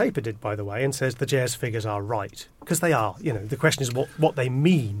the white paper did, by the way, and says the JERS figures are right. Because they are. The question is what they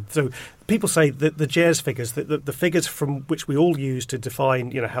mean. So people say that the JERS figures, the figures from which we all use to define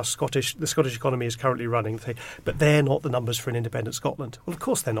how the Scottish economy is currently running, but they're not the numbers for an independent Scotland. Well, of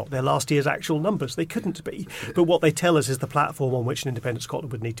course they're not. They're last year's actual numbers. They couldn't be. But what they tell us is the platform on which an independent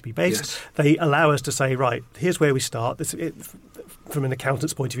Scotland would need to be based. Yes. They allow us to say, right, here's where we start. From an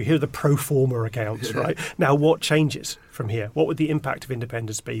accountant's point of view, here are the pro forma accounts, right? Now, what changes from here? What would the impact of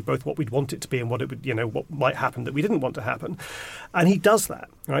independence be? Both what we'd want it to be and what it would, what might happen that we didn't want to happen. And he does that,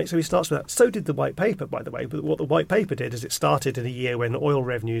 right? So he starts with that. So did the white paper, by the way. But what the white paper did is it started in a year when oil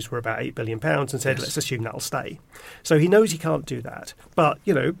revenues were about £8 billion and said, let's assume that'll stay. So he knows he can't do that. But,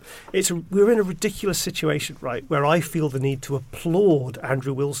 we're in a ridiculous situation, right, where I feel the need to applaud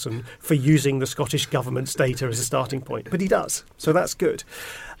Andrew Wilson for using the Scottish government's data as a starting point. But he does. So that's good.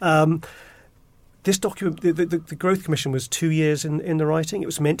 This document, the Growth Commission, was 2 years in the writing. It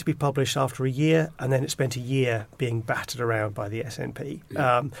was meant to be published after a year, and then it spent a year being battered around by the SNP.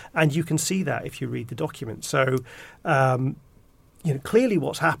 Yeah. And you can see that if you read the document. So, clearly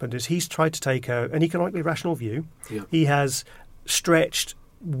what's happened is he's tried to take an economically rational view. Yeah. He has stretched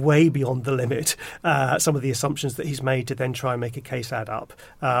way beyond the limit some of the assumptions that he's made to then try and make a case add up.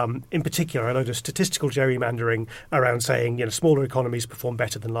 In particular, a load of statistical gerrymandering around saying smaller economies perform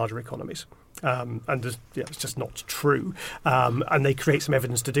better than larger economies. And it's just not true. And they create some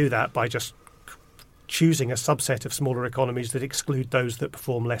evidence to do that by just choosing a subset of smaller economies that exclude those that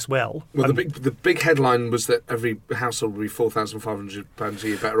perform less well. Well, the big headline was that every household would be £4,500 a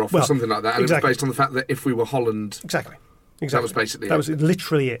year better off, or something like that. And it was based on the fact that if we were Holland... Exactly. That was basically that was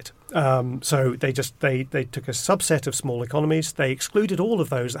literally it. So they took a subset of small economies. They excluded all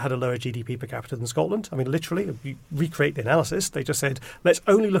of those that had a lower GDP per capita than Scotland. I mean, literally, if you recreate the analysis, they just said, let's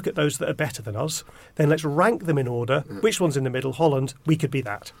only look at those that are better than us. Then let's rank them in order. Which one's in the middle? Holland. We could be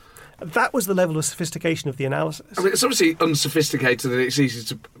that. That was the level of sophistication of the analysis. I mean, it's obviously unsophisticated and it's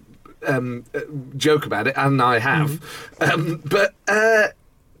easy to joke about it, and I have. But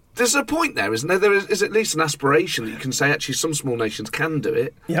there's a point there, isn't there? There is at least an aspiration that you can say, actually, some small nations can do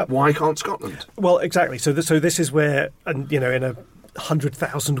it. Yep. Why can't Scotland? Well, exactly. So this is where, and in a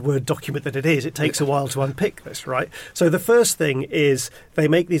 100,000-word document that it is, it takes a while to unpick this, right? So the first thing is they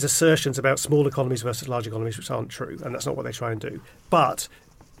make these assertions about small economies versus large economies, which aren't true, and that's not what they try and do. But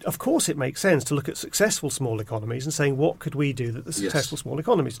of course it makes sense to look at successful small economies and saying, what could we do that the successful small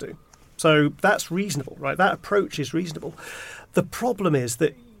economies do? So that's reasonable, right? That approach is reasonable. The problem is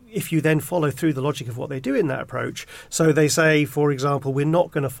that if you then follow through the logic of what they do in that approach, so they say, for example, we're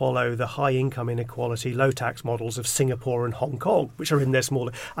not going to follow the high income inequality, low tax models of Singapore and Hong Kong, which are in their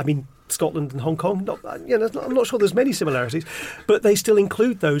smaller. I mean, Scotland and Hong Kong, I'm not sure there's many similarities, but they still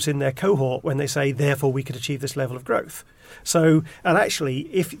include those in their cohort when they say, therefore, we could achieve this level of growth. So, and actually,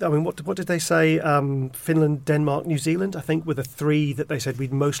 what did they say? Finland, Denmark, New Zealand, I think, were the three that they said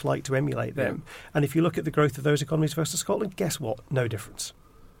we'd most like to emulate them. Yeah. And if you look at the growth of those economies versus Scotland, guess what? No difference.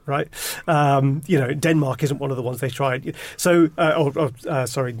 Right, Denmark isn't one of the ones they tried. So,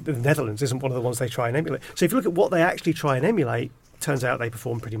 the Netherlands isn't one of the ones they try and emulate. So, if you look at what they actually try and emulate, it turns out they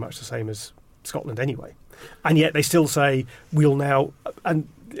perform pretty much the same as Scotland anyway, and yet they still say we'll now. And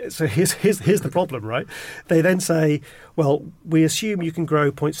so here's the problem, right? They then say, well, we assume you can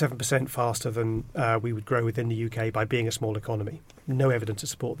grow 0.7% faster than we would grow within the UK by being a small economy. No evidence to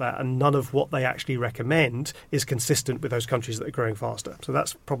support that, and none of what they actually recommend is consistent with those countries that are growing faster. So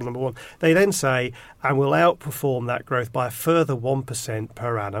that's problem number one. They then say, and we'll outperform that growth by a further 1%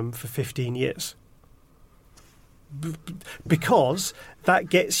 per annum for 15 years. Because that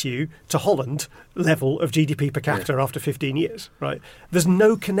gets you to Holland level of GDP per capita after 15 years, right? There's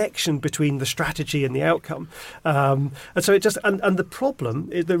no connection between the strategy and the outcome. And so it just, and the problem,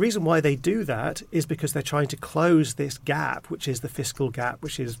 the reason why they do that is because they're trying to close this gap, which is the fiscal gap,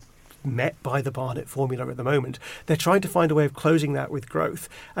 which is met by the Barnett formula at the moment. They're trying to find a way of closing that with growth.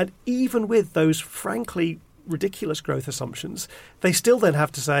 And even with those, frankly, ridiculous growth assumptions, they still then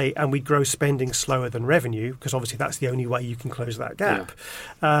have to say, and we grow spending slower than revenue, because obviously that's the only way you can close that gap.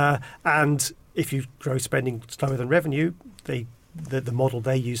 Yeah. And if you grow spending slower than revenue, the model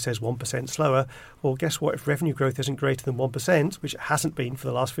they use says 1% slower. Well, guess what? If revenue growth isn't greater than 1%, which it hasn't been for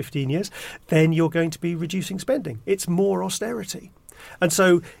the last 15 years, then you're going to be reducing spending. It's more austerity. And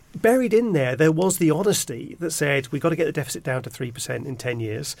so buried in there was the honesty that said we've got to get the deficit down to 3% in 10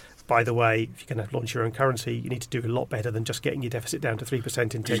 years. By the way, if you're going to launch your own currency, you need to do a lot better than just getting your deficit down to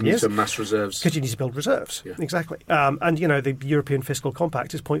 3% in 10 years. You need to amass reserves. Because you need to build reserves. Yeah. Exactly. And, the European Fiscal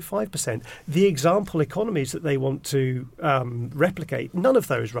Compact is 0.5%. The example economies that they want to replicate, none of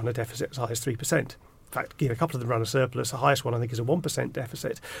those run a deficit as high as 3%. In fact, a couple of them run a surplus. The highest one, I think, is a 1%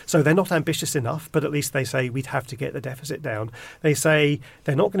 deficit. So they're not ambitious enough, but at least they say we'd have to get the deficit down. They say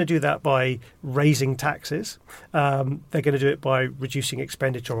they're not going to do that by raising taxes. They're going to do it by reducing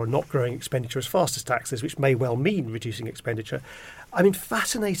expenditure or not growing expenditure as fast as taxes, which may well mean reducing expenditure. I mean,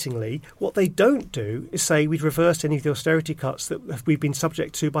 fascinatingly, what they don't do is say we'd reversed any of the austerity cuts that we've been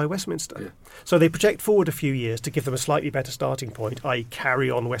subject to by Westminster. Yeah. So they project forward a few years to give them a slightly better starting point, i.e. carry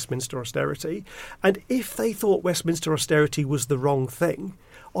on Westminster austerity. And if they thought Westminster austerity was the wrong thing,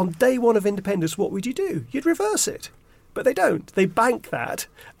 on day one of independence, what would you do? You'd reverse it. But they don't. They bank that,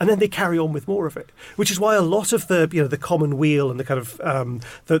 and then they carry on with more of it. Which is why a lot of the common wheel and the kind of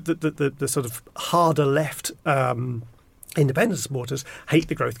the sort of harder left independence supporters hate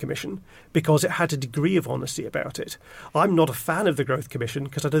the Growth Commission because it had a degree of honesty about it. I'm not a fan of the Growth Commission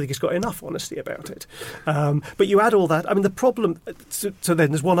because I don't think it's got enough honesty about it. But you add all that. I mean, the problem... So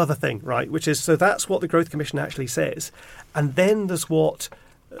then there's one other thing, right, which is, so that's what the Growth Commission actually says. And then there's what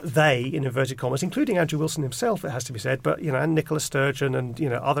they, in inverted commas, including Andrew Wilson himself, it has to be said, but, and Nicola Sturgeon and,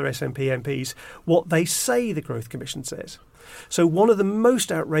 other SNP MPs, what they say the Growth Commission says. So one of the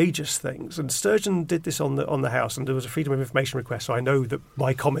most outrageous things, and Sturgeon did this on the House, and there was a Freedom of Information request, so I know that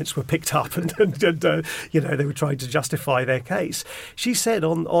my comments were picked up, and they were trying to justify their case. She said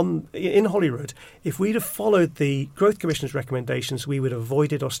in Holyrood, if we'd have followed the Growth Commission's recommendations, we would have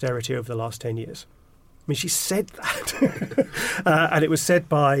avoided austerity over the last 10 years. I mean, she said that. And it was said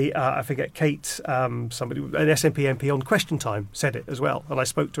by, I forget, Kate, somebody, an SNP MP on Question Time said it as well. And I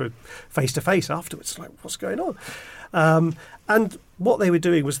spoke to her face-to-face afterwards, like, what's going on? And what they were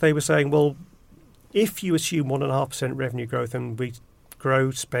doing was they were saying, well, if you assume 1.5% revenue growth and we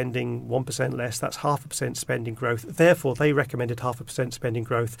grow spending 1% less, that's 0.5% spending growth. Therefore, they recommended 0.5% spending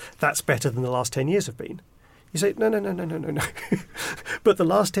growth. That's better than the last 10 years have been. You say, no. But the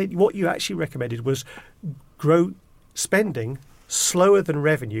last 10, what you actually recommended was grow spending slower than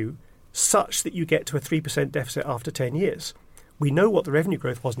revenue such that you get to a 3% deficit after 10 years. We know what the revenue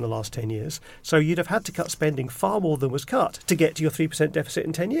growth was in the last 10 years, so you'd have had to cut spending far more than was cut to get to your 3% deficit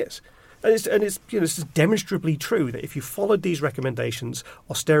in 10 years. And it's demonstrably true that if you followed these recommendations,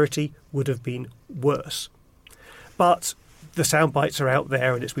 austerity would have been worse. But the sound bites are out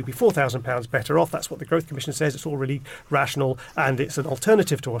there, and we'd be £4,000 better off. That's what the Growth Commission says. It's all really rational, and it's an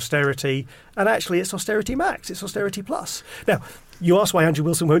alternative to austerity. And actually, it's austerity max. It's austerity plus. Now, you ask why Andrew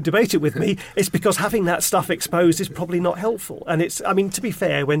Wilson won't debate it with me. It's because having that stuff exposed is probably not helpful. And to be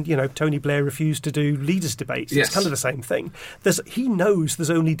fair, when Tony Blair refused to do leaders' debates, it's kind of the same thing. He knows there's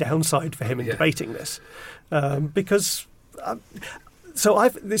only downside for him in debating this, because.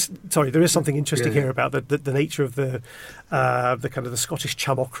 There is something interesting here about the nature of the kind of the Scottish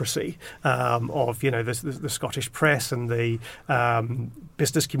chumocracy of the Scottish press and the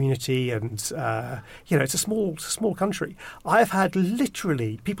business community, and it's a small country. I've had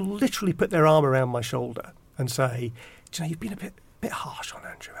people literally put their arm around my shoulder and say, you've been a bit harsh on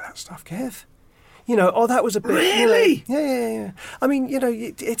Andrew with that stuff, Kev. That was a bit really. Yeah. I mean,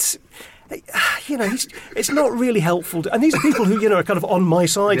 it's. It's not really helpful. And these are people who, are kind of on my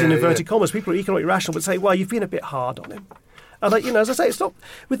side in inverted commas. People who are economically rational but say, well, you've been a bit hard on him. And, as I say, it's not,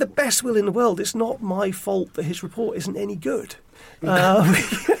 with the best will in the world, it's not my fault that his report isn't any good. But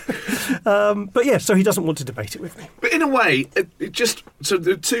so he doesn't want to debate it with me. But in a way, so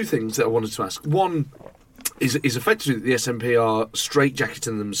there are two things that I wanted to ask. One is effectively that the SNP are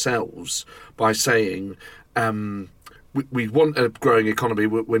straitjacketing themselves by saying, we want a growing economy.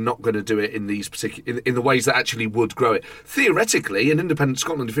 We're not going to do it in these in the ways that actually would grow it. Theoretically, an independent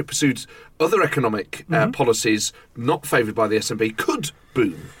Scotland, if it pursued other economic policies not favoured by the SNP, could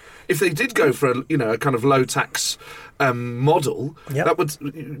boom. If they did go for a kind of low tax model, that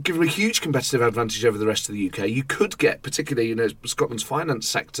would give them a huge competitive advantage over the rest of the UK. You could get, particularly, Scotland's finance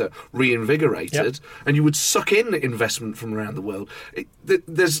sector reinvigorated, and you would suck in investment from around the world.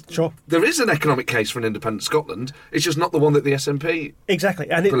 There is an economic case for an independent Scotland. It's just not the one that the SNP exactly,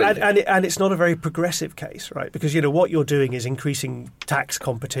 and it's not a very progressive case, right? Because what you're doing is increasing tax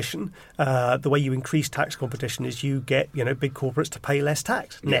competition. The way you increase tax competition is you get big corporates to pay less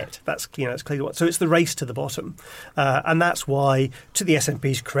tax net. That's that's clearly what. So it's the race to the bottom. And that's why, to the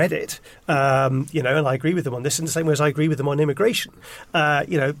SNP's credit, and I agree with them on this in the same way as I agree with them on immigration.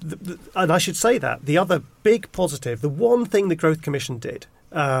 And I should say that the other big positive, the one thing the Growth Commission did,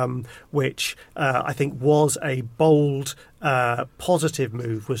 which I think was a bold, positive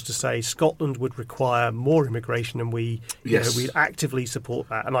move, was to say Scotland would require more immigration, and we'd actively support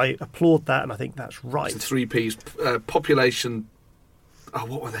that. And I applaud that, and I think that's right. It's the three Ps: population. Oh,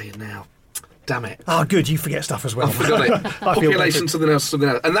 what were they in now? Damn it! Oh, good. You forget stuff as well. I forgot it. Population, something else, and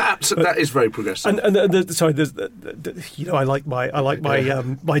that is very progressive. I like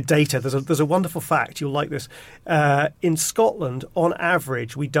my data. There's a wonderful fact. You'll like this. In Scotland, on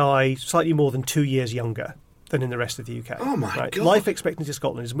average, we die slightly more than 2 years younger than in the rest of the UK. Oh my God! Life expectancy in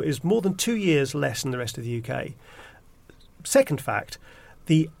Scotland is more than 2 years less than the rest of the UK. Second fact: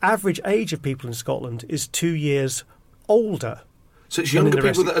 the average age of people in Scotland is 2 years older. So it's younger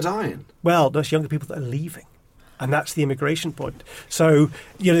people that are dying? Well, there's younger people that are leaving. And that's the immigration point. So,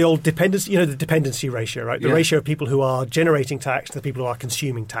 the old dependency, the dependency ratio, right? The ratio of people who are generating tax to the people who are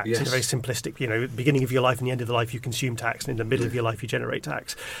consuming tax. Yes. In a very simplistic, at the beginning of your life and the end of the life, you consume tax, and in the middle of your life, you generate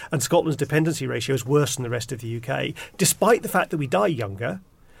tax. And Scotland's dependency ratio is worse than the rest of the UK, despite the fact that we die younger,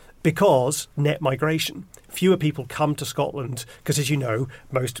 because net migration. Fewer people come to Scotland because, as you know,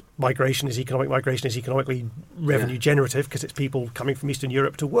 most migration is economically revenue generative, because it's people coming from Eastern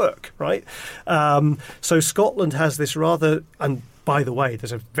Europe to work, right? So Scotland has this rather, and by the way,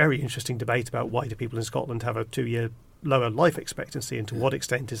 there's a very interesting debate about why do people in Scotland have a 2-year lower life expectancy, and to what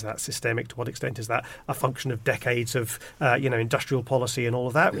extent is that systemic, to what extent is that a function of decades of industrial policy and all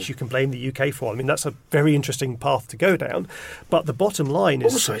of that, which you can blame the UK for. I mean, that's a very interesting path to go down, but the bottom line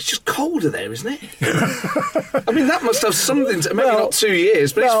is... Also, it's just colder there, isn't it? I mean, that must have something to... Maybe not 2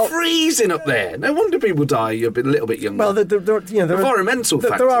 years, but it's freezing up there. No wonder people die a little bit younger. Well, there environmental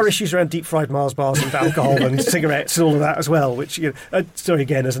factors. There are issues around deep-fried Mars bars and alcohol and cigarettes and all of that as well, which, sorry,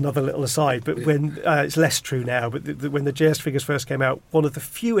 again, as another little aside, but when it's less true now, but when the JS figures first came out, one of the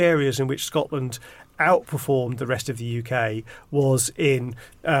few areas in which Scotland outperformed the rest of the UK was in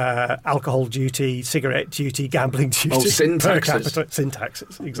alcohol duty, cigarette duty, gambling duty. Oh, sin taxes. Sin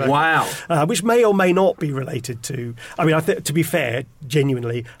taxes, exactly. Wow. Which may or may not be related to... I mean, to be fair,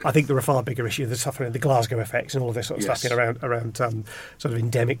 genuinely, I think there are far bigger issues. There's stuff around the Glasgow effects and all of this sort of stuff around sort of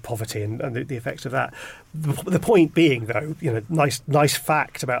endemic poverty and the effects of that. The point being, though, nice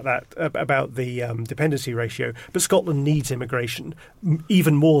fact about that, about the dependency ratio, but Scotland needs immigration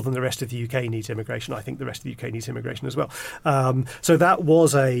even more than the rest of the UK needs immigration. immigration. I think the rest of the UK needs immigration as well. So that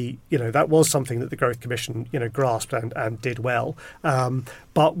was something that the Growth Commission, grasped and did well.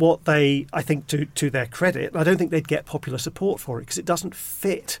 But what I think to their credit, I don't think they'd get popular support for it because it doesn't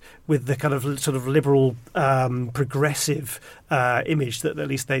fit with the kind of sort of liberal, progressive image that at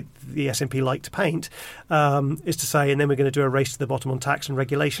least the SNP like to paint, is to say, and then we're going to do a race to the bottom on tax and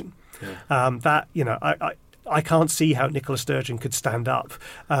regulation. Yeah. I can't see how Nicola Sturgeon could stand up,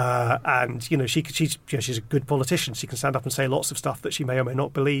 and she's a good politician. She can stand up and say lots of stuff that she may or may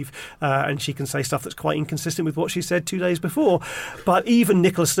not believe, and she can say stuff that's quite inconsistent with what she said 2 days before. But even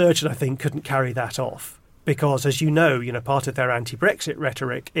Nicola Sturgeon, I think, couldn't carry that off because, as you know, part of their anti-Brexit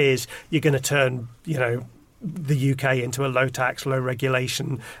rhetoric is you're going to turn, the UK into a low tax, low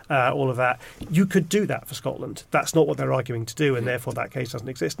regulation, all of that. You could do that for Scotland. That's not what they're arguing to do, and therefore that case doesn't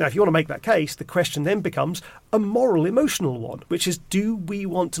exist. Now, if you want to make that case, the question then becomes a moral, emotional one, which is, do we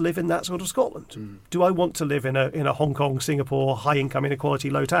want to live in that sort of Scotland? Do I want to live in a Hong Kong, Singapore, high income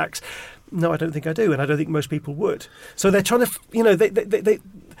inequality, low tax? No, I don't think I do, and I don't think most people would. So they're trying to,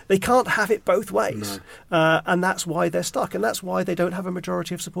 they can't have it both ways, and that's why they're stuck, and that's why they don't have a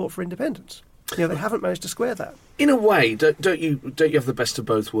majority of support for independence. They haven't managed to square that. In a way, don't you have the best of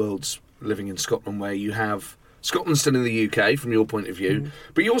both worlds living in Scotland, where you have Scotland still in the UK from your point of view,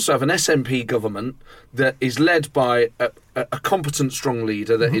 but you also have an SNP government that is led by a competent, strong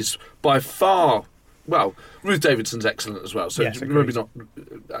leader that is by far. Well, Ruth Davidson's excellent as well, so yes, maybe not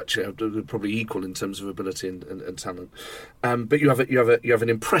actually probably equal in terms of ability and talent. But you have an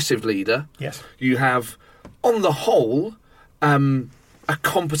impressive leader. Yes, you have, on the whole, a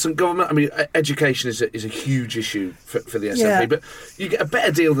competent government. I mean, education is a huge issue for the SNP, but you get a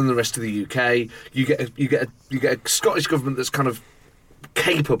better deal than the rest of the UK. You get a Scottish government that's kind of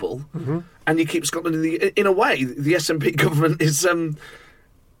capable, and you keep Scotland in a way. The SNP government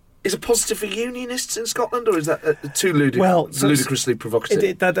is a positive for unionists in Scotland, or is that too ludicrously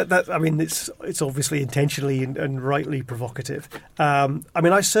provocative? It's obviously intentionally and rightly provocative.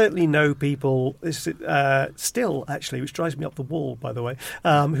 I certainly know people still, actually, which drives me up the wall, by the way,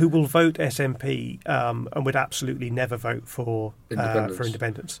 who will vote SNP and would absolutely never vote for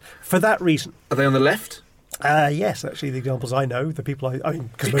independence. For that reason. Are they on the left? Yes, actually, the examples I know, the people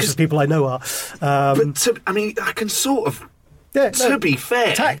because most of the people I know are. I can sort of. Yeah, to be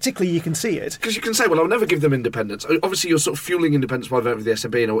fair, tactically you can see it, because you can say, "Well, I'll never give them independence." Obviously, you're sort of fueling independence by voting for the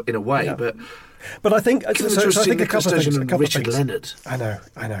SNP in a way, but I think I think a couple of things. Richard things. Leonard.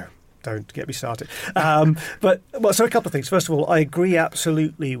 I know. Don't get me started. So a couple of things. First of all, I agree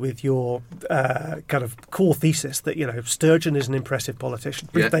absolutely with your kind of core thesis that, Sturgeon is an impressive politician.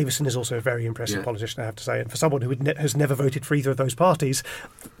 Ruth Davison is also a very impressive politician, I have to say. And for someone who has never voted for either of those parties,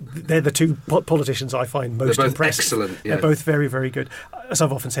 they're the two politicians I find most they're both impressive. Excellent. Yeah. They're both very, very good. As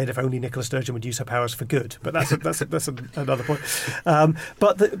I've often said, if only Nicola Sturgeon would use her powers for good. But that's another point.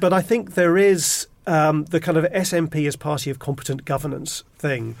 But I think there is... the kind of SNP as party of competent governance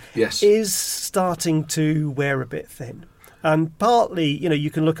thing is starting to wear a bit thin. And partly,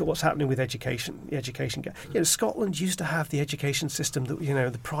 you can look at what's happening with education, the education gap. Scotland used to have the education system that,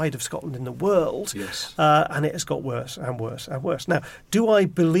 the pride of Scotland in the world, and it has got worse and worse and worse. Now, do I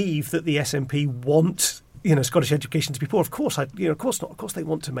believe that the SNP want Scottish education to be poor? Of course, of course not. Of course, they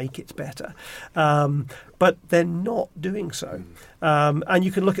want to make it better, but they're not doing so. And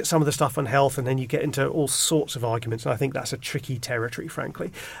you can look at some of the stuff on health, and then you get into all sorts of arguments. And I think that's a tricky territory,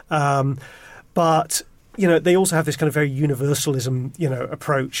 frankly. But they also have this kind of very universalism,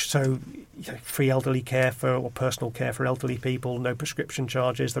 approach. So, free elderly care or personal care for elderly people, no prescription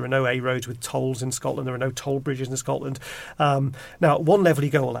charges. There are no A roads with tolls in Scotland. There are no toll bridges in Scotland. Now, at one level you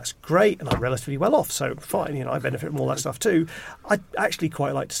go, well, that's great, and I'm relatively well off, so fine, I benefit from all that stuff too. I'd actually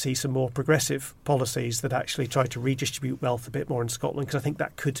quite like to see some more progressive policies that actually try to redistribute wealth a bit more in Scotland, because I think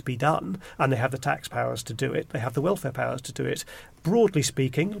that could be done, and they have the tax powers to do it. They have the welfare powers to do it. Broadly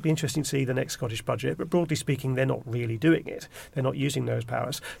speaking, it'll be interesting to see the next Scottish budget, but broadly speaking, they're not really doing it. They're not using those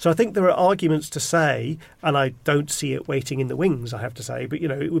powers. So I think there are arguments to say, and I don't see it waiting in the wings, I have to say, but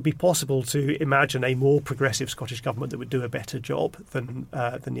it would be possible to imagine a more progressive Scottish government that would do a better job than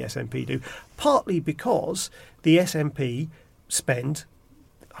the SNP do, partly because the SNP spend,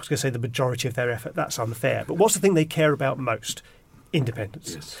 I was going to say the majority of their effort. That's unfair. But what's the thing they care about most?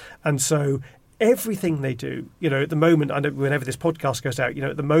 Independence. Yes. And so everything they do, at the moment, I know whenever this podcast goes out,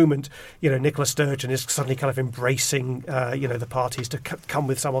 at the moment, Nicola Sturgeon is suddenly kind of embracing, the parties to come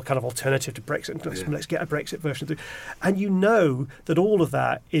with some kind of alternative to Brexit. Let's get a Brexit version through. And that all of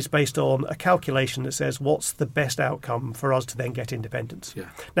that is based on a calculation that says what's the best outcome for us to then get independence. Yeah.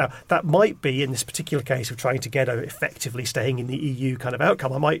 Now, that might be, in this particular case of trying to get effectively staying in the EU kind of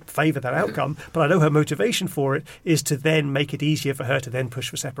outcome, I might favour that outcome, but I know her motivation for it is to then make it easier for her to then push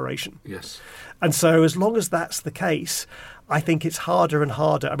for separation. Yes. And so as long as that's the case, I think it's harder and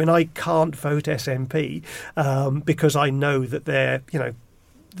harder. I mean, I can't vote SNP because I know that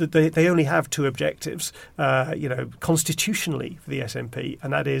they only have two objectives, constitutionally for the SNP,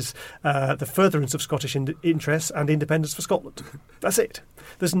 and that is the furtherance of Scottish interests and independence for Scotland. That's it.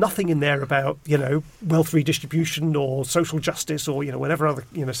 There's nothing in there about, wealth redistribution or social justice or, whatever other,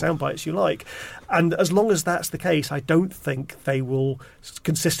 sound bites you like. And as long as that's the case, I don't think they will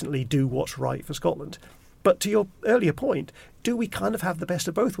consistently do what's right for Scotland. But to your earlier point, do we kind of have the best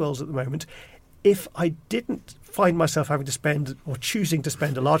of both worlds at the moment? If I didn't find myself having to spend or choosing to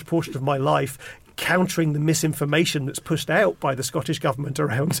spend a large portion of my life countering the misinformation that's pushed out by the Scottish government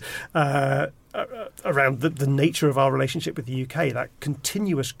around the nature of our relationship with the UK, that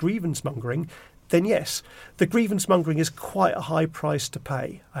continuous grievance mongering, then yes, the grievance mongering is quite a high price to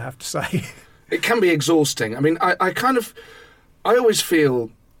pay, I have to say. It can be exhausting. I mean, I always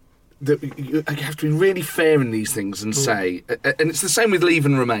feel that you have to be really fair in these things and say, and it's the same with Leave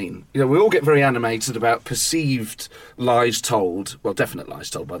and Remain. We all get very animated about perceived lies told, well, definite lies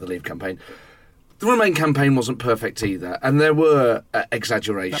told by the Leave campaign. The Remain campaign wasn't perfect either, and there were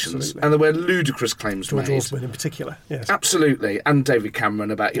exaggerations, Absolutely. and there were ludicrous claims George made. Osborne in particular, yes. Absolutely, and David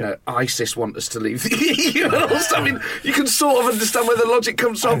Cameron about, ISIS want us to leave the EU and all stuff. I mean, you can sort of understand where the logic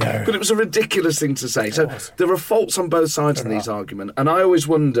comes from, but it was a ridiculous thing to say. So there are faults on both sides in these arguments, and I always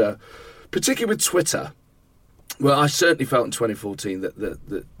wonder, particularly with Twitter, well, I certainly felt in 2014 that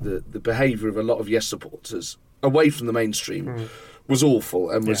the behaviour of a lot of Yes supporters away from the mainstream was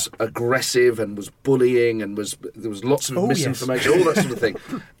awful and was aggressive and was bullying and there was lots of misinformation, all that sort of thing.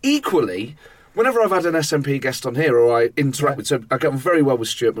 Equally, whenever I've had an SNP guest on here or I interact with, so I get on very well with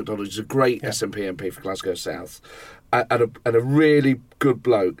Stuart MacDonald, who's a great SNP MP for Glasgow South, and a really good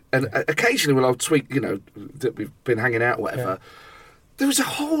bloke. And occasionally when I'll tweet, that we've been hanging out or whatever, there is a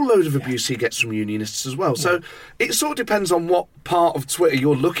whole load of abuse he gets from unionists as well. So it sort of depends on what part of Twitter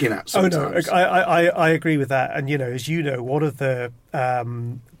you're looking at sometimes. Oh, no, I agree with that. And, as you know, one of the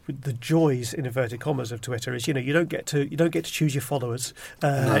joys, in inverted commas, of Twitter is, you don't get to choose your followers.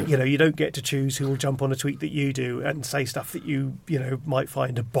 You don't get to choose who will jump on a tweet that you do and say stuff that you might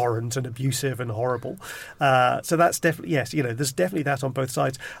find abhorrent and abusive and horrible. So that's definitely, yes, there's definitely that on both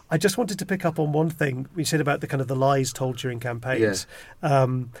sides. I just wanted to pick up on one thing we said about the kind of the lies told during campaigns.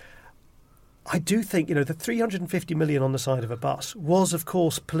 I do think, the 350 million on the side of a bus was, of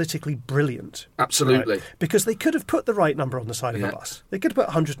course, politically brilliant. Absolutely. Right? Because they could have put the right number on the side of a bus. They could have put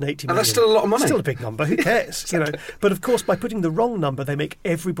 180 million. And that's still a lot of money. Still a big number. Who cares? But, of course, by putting the wrong number, they make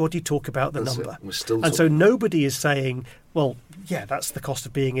everybody talk about the number. And so nobody is saying, well, that's the cost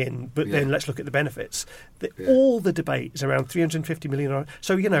of being in, but then let's look at the benefits. All the debate is around 350 million.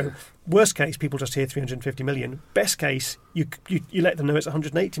 So, worst case, people just hear 350 million. Best case, you let them know it's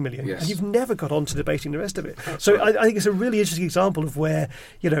 180 million. Yes. And you've never got on to debating the rest of it. So I think it's a really interesting example of where,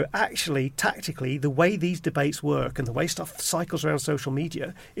 actually, tactically, the way these debates work and the way stuff cycles around social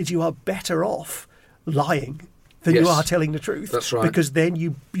media is you are better off lying than you are telling the truth. That's right. Because then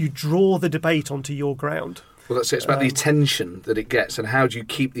you draw the debate onto your ground. Well, that's it. It's about the attention that it gets and how do you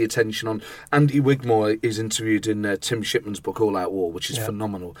keep the attention on. Andy Wigmore is interviewed in Tim Shipman's book All Out War, which is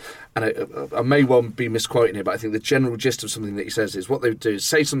phenomenal. And I may well be misquoting here, but I think the general gist of something that he says is what they do is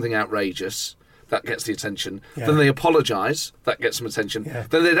say something outrageous, that gets the attention. Then they apologise, that gets some attention.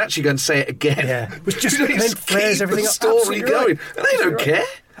 Then they'd actually go and say it again. Which just flares everything up. Story going. Right. And they don't care.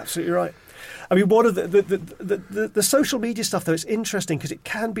 Absolutely right. I mean, one of the social media stuff, though, is interesting because it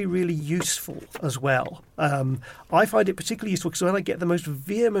can be really useful as well. I find it particularly useful because when I get the most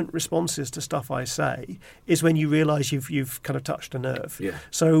vehement responses to stuff I say is when you realise you've kind of touched a nerve. Yeah.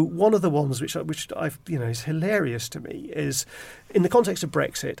 So one of the ones which I've is hilarious to me is in the context of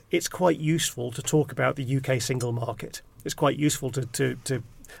Brexit, it's quite useful to talk about the UK single market. It's quite useful to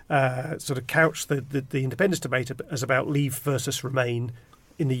sort of couch the independence debate as about leave versus remain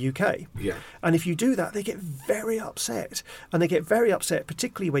in the UK. Yeah. And if you do that, they get very upset. And they get very upset,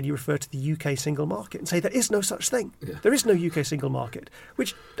 particularly when you refer to the UK single market and say there is no such thing. Yeah. There is no UK single market.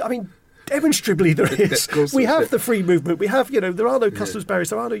 Which, I mean, Demonstrably there is. We have there is. the free movement. We have, there are no customs barriers.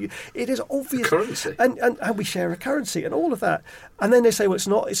 There are no. It is obvious. Currency. And we share a currency and all of that. And then they say, well,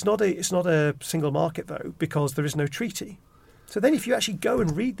 it's not a single market though, because there is no treaty. So then if you actually go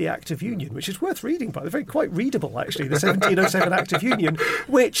and read the Act of Union, which is worth reading, by the way, very quite readable actually, the 1707 Act of Union,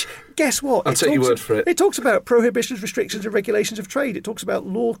 which, guess what? I'll take your word for it. It talks about prohibitions, restrictions and regulations of trade. It talks about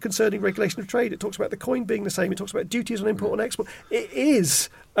law concerning regulation of trade. It talks about the coin being the same. It talks about duties on import and export. It is,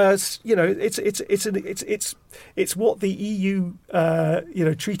 it's what the EU,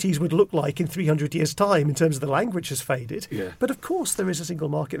 treaties would look like in 300 years' time in terms of the language has faded. Yeah. But of course there is a single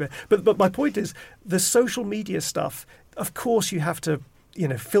market there. But my point is, the social media stuff, of course you have to,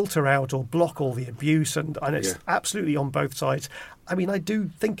 filter out or block all the abuse, and it's absolutely on both sides. I mean, I do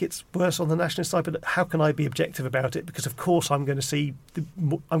think it's worse on the nationalist side, but how can I be objective about it? Because of course I'm going to see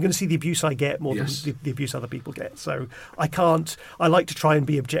the abuse I get more than the abuse other people get. So I can't. I like to try and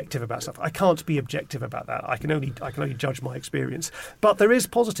be objective about stuff. I can't be objective about that. I can only judge my experience. But there is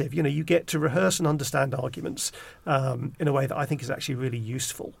positive. You get to rehearse and understand arguments in a way that I think is actually really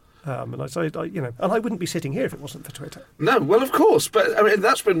useful. And I wouldn't be sitting here if it wasn't for Twitter. No, well, of course, but I mean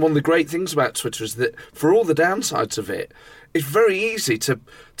that's been one of the great things about Twitter is that for all the downsides of it, it's very easy to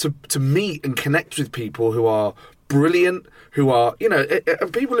meet and connect with people who are brilliant, who are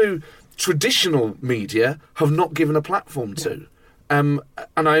and people who traditional media have not given a platform to. And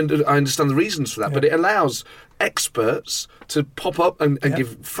I understand the reasons for that, but it allows experts to pop up and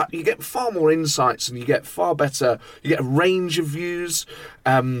give. You get far more insights, and you get far better. You get a range of views.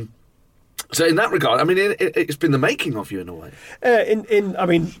 So in that regard, I mean, it's been the making of you in a way.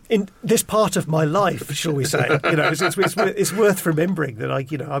 In this part of my life, shall we say, it's worth remembering that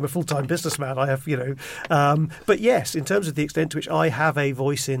I'm a full-time businessman. I have, but yes, in terms of the extent to which I have a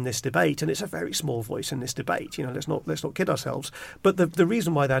voice in this debate, and it's a very small voice in this debate. Let's not kid ourselves. But the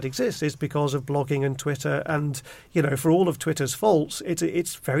reason why that exists is because of blogging and Twitter, and for all of Twitter's faults,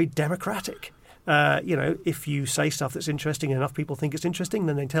 it's very democratic. If you say stuff that's interesting and enough people think it's interesting,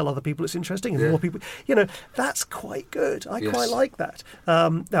 then they tell other people it's interesting, and more people, that's quite good. I quite like that.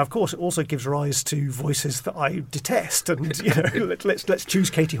 Now, of course, it also gives rise to voices that I detest, and let's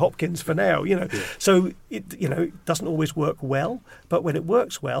choose Katie Hopkins for now. So it doesn't always work well, but when it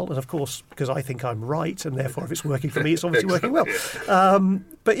works well, and of course because I think I'm right, and therefore if it's working for me, it's obviously working well.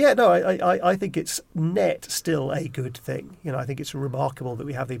 But I think it's net still a good thing. I think it's remarkable that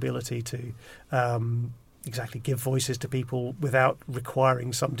we have the ability to give voices to people without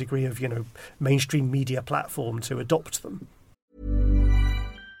requiring some degree of mainstream media platform to adopt them.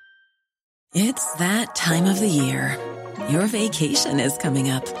 It's that time of the year. Your vacation is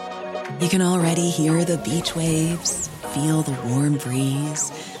coming up. You can already hear the beach waves, feel the warm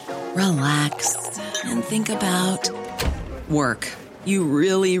breeze, relax, and think about work. You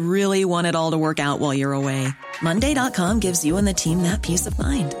really, really want it all to work out while you're away. Monday.com gives you and the team that peace of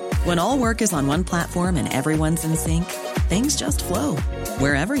mind. When all work is on one platform and everyone's in sync, things just flow.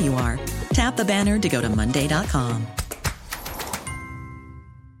 Wherever you are, tap the banner to go to Monday.com.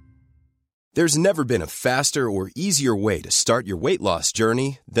 There's never been a faster or easier way to start your weight loss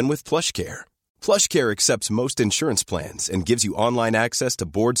journey than with PlushCare. PlushCare accepts most insurance plans and gives you online access to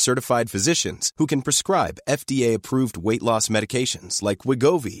board-certified physicians who can prescribe FDA-approved weight loss medications like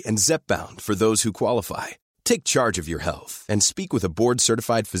Wegovy and Zepbound for those who qualify. Take charge of your health and speak with a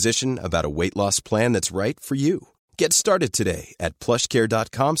board-certified physician about a weight loss plan that's right for you. Get started today at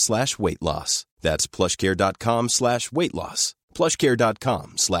plushcare.com/weight loss. That's plushcare.com/weight loss.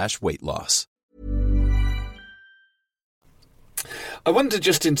 plushcare.com/weight loss. I wonder,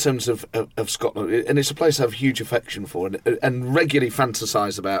 just in terms of Scotland, and it's a place I have huge affection for and regularly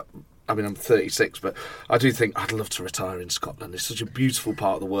fantasise about. I mean, I'm 36, but I do think I'd love to retire in Scotland. It's such a beautiful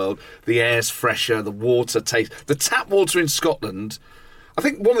part of the world. The air's fresher, the water tastes... The tap water in Scotland... I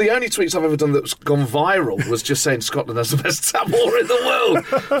think one of the only tweets I've ever done that's gone viral was just saying Scotland has the best tap water in the world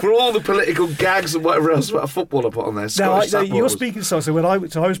for all the political gags and whatever else about a football I put on there. Now, you're speaking so when I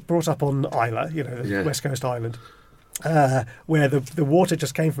was brought up on Islay, the West Coast Island, where the water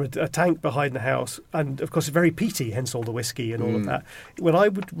just came from a tank behind the house, and of course it's very peaty, hence all the whiskey and all of that. When I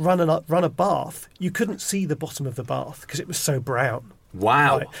would run a bath, you couldn't see the bottom of the bath because it was so brown.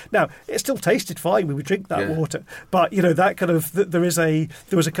 Wow! Right. Now it still tasted fine. We would drink that water, but that kind of there was a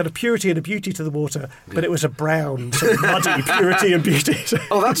kind of purity and a beauty to the water, but it was a brown, sort of muddy purity and beauty.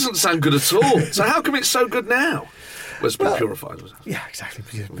 Oh, that doesn't sound good at all. So how come it's so good now? Well, it's been purified, was it? Yeah, exactly.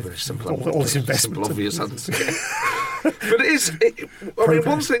 Very simple. All this investment. Simple, obvious answer. But it is. I mean,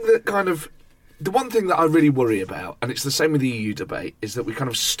 one thing that kind of The one thing that I really worry about, and it's the same with the EU debate, is that we kind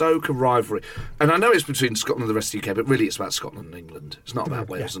of stoke a rivalry. And I know it's between Scotland and the rest of the UK, but really it's about Scotland and England. It's not about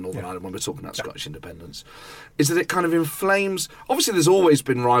Wales and Northern Ireland when we're talking about Scottish independence. Is that it kind of inflames... Obviously, there's always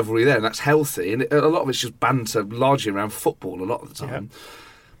been rivalry there, and that's healthy. And a lot of it's just banter, largely around football a lot of the time.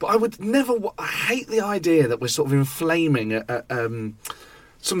 But I would never... I hate the idea that we're sort of inflaming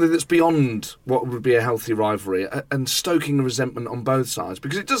something that's beyond what would be a healthy rivalry and stoking a resentment on both sides,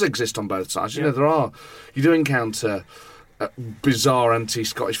 because it does exist on both sides. You know, you do encounter bizarre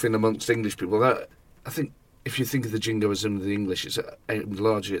anti-Scottish feeling amongst English people. I think if you think of the jingoism of the English, it's aimed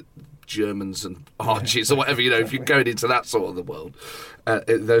largely at Germans and Archies or whatever, you know, if you're going into that sort of the world,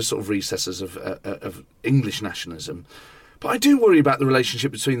 those sort of recesses of English nationalism. But I do worry about the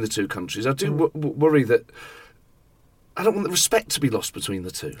relationship between the two countries. I do worry that I don't want the respect to be lost between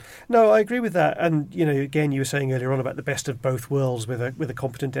the two. No, I agree with that. And, you know, again, you were saying earlier on about the best of both worlds with a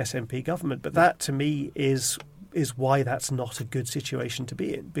competent SNP government. But that, to me, is why that's not a good situation to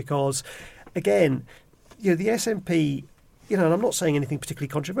be in. Because, again, you know, the SNP, you know, and I'm not saying anything particularly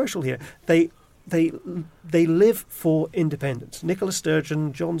controversial here, they live for independence. Nicola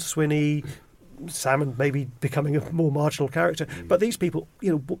Sturgeon, John Swinney, Salmond maybe becoming a more marginal character. But these people,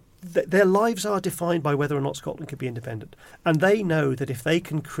 you know, their lives are defined by whether or not Scotland can be independent. And they know that if they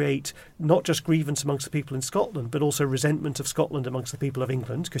can create not just grievance amongst the people in Scotland, but also resentment of Scotland amongst the people of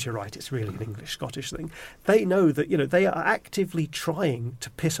England, because you're right, it's really an English-Scottish thing, they know that, you know, they are actively trying to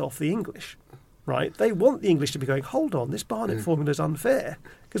piss off the English. Right? They want the English to be going, hold on, this Barnett formula is unfair.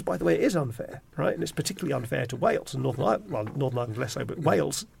 Because, by the way, it is unfair, right? And it's particularly unfair to Wales and Northern Ireland. Well, Northern Ireland less so, but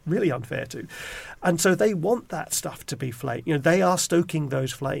Wales, really unfair too. And so they want that stuff to be flamed. You know, they are stoking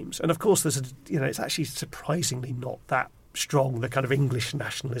those flames. And, of course, it's actually surprisingly not that strong, the kind of English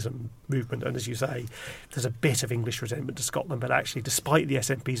nationalism movement. And as you say, there's a bit of English resentment to Scotland, but actually, despite the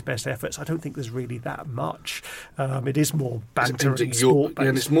SNP's best efforts, I don't think there's really that much. It is more banter and sport based.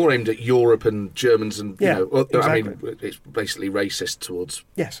 And it's more aimed at Europe and Germans and, you know, exactly. I mean, it's basically racist towards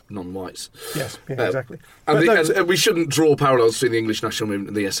non-whites. Yes, exactly. And we shouldn't draw parallels between the English national movement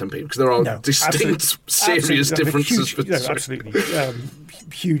and the SNP, because there are distinct, serious differences. Absolutely.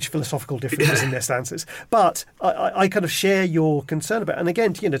 Huge philosophical differences in their stances. But I kind of share your concern about, and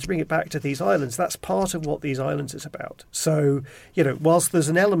again, you know, to bring it back to these islands, that's part of what these islands is about. So, you know, whilst there's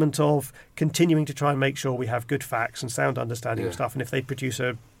an element of continuing to try and make sure we have good facts and sound understanding of stuff, and if they produce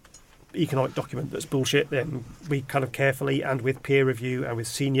a economic document that's bullshit, then we kind of carefully and with peer review and with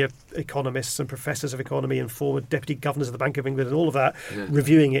senior economists and professors of economy and former deputy governors of the Bank of England and all of that,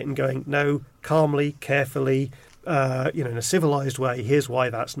 reviewing it and going, no, calmly, carefully, you know, in a civilised way, here's why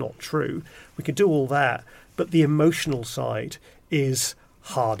that's not true. We can do all that, but the emotional side is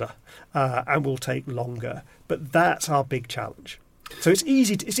harder and will take longer. But that's our big challenge. So it's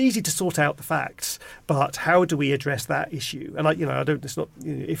easy to sort out the facts, but how do we address that issue? And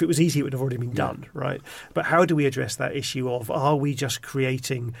if it was easy, it would have already been done, right? But how do we address that issue of, are we just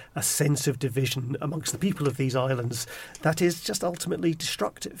creating a sense of division amongst the people of these islands that is just ultimately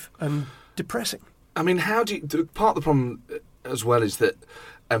destructive and depressing? I mean, part of the problem as well is that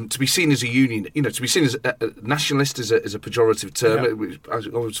to be seen as a union, you know, to be seen as a nationalist is a pejorative term. I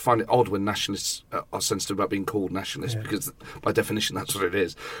always find it odd when nationalists are sensitive about being called nationalists, because by definition that's what it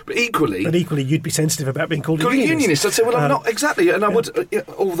is. But equally, you'd be sensitive about being called a unionist. I'd say, well, I'm not exactly, and I would,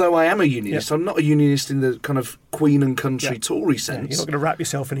 although I am a unionist, I'm not a unionist in the kind of Queen and country Tory sense. You're not going to wrap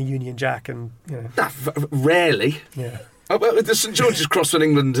yourself in a Union Jack, and rarely. Yeah. The St George's Cross when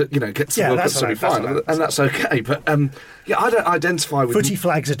England, you know, gets the World Cup semi-final, and that's okay. But I don't identify with footy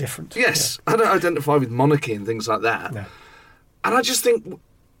flags are different. Yes, I don't identify with monarchy and things like that. No. And I just think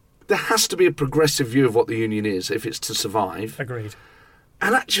there has to be a progressive view of what the union is if it's to survive. Agreed.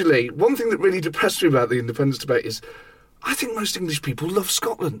 And actually, one thing that really depressed me about the independence debate is, I think most English people love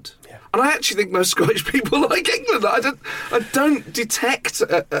Scotland, and I actually think most Scottish people like England. I don't detect,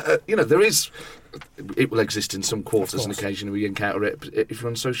 you know, there is. It will exist in some quarters, and occasionally we encounter it if you're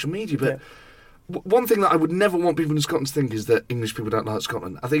on social media. But one thing that I would never want people in Scotland to think is that English people don't like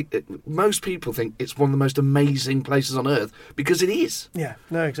Scotland. I think most people think it's one of the most amazing places on earth, because it is. Yeah,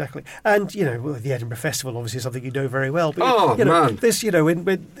 no, exactly. And, you know, the Edinburgh Festival obviously is something you know very well. But, man. This, you know,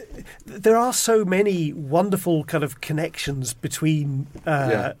 there are so many wonderful kind of connections between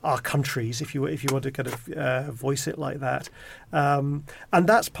our countries, if you want to kind of voice it like that. And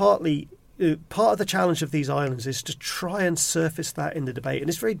that's partly... part of the challenge of these islands is to try and surface that in the debate, and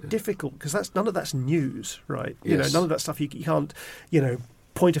it's very difficult because none of that's news, right? You know, none of that stuff you can't, you know,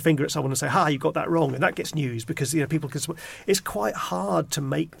 point a finger at someone and say, you got that wrong, and that gets news, because, you know, people can. It's quite hard to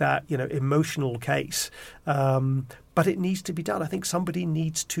make that, you know, emotional case. But it needs to be done. I think somebody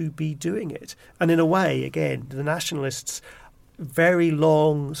needs to be doing it. And in a way, again, the nationalists, very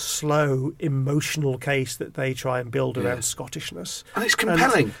long, slow, emotional case that they try and build around Scottishness, and it's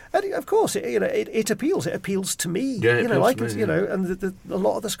compelling. And of course, it appeals. It appeals to me. Yeah, and a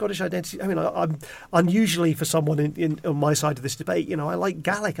lot of the Scottish identity. I mean, I'm unusually for someone on my side of this debate. I like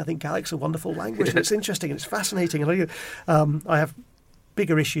Gaelic. I think Gaelic's a wonderful language. And it's interesting and it's fascinating. And I have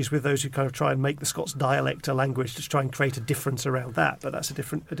bigger issues with those who kind of try and make the Scots dialect a language to try and create a difference around that, but that's a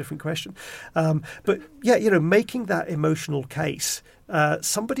different question. But yeah, making that emotional case,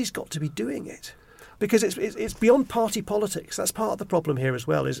 somebody's got to be doing it. Because it's beyond party politics. That's part of the problem here as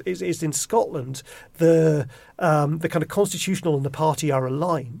well. Is in Scotland the kind of constitutional and the party are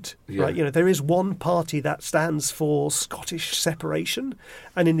aligned, right? There is one party that stands for Scottish separation,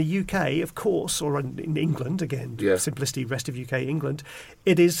 and in the UK, of course, or in England, again, simplicity, rest of UK, England,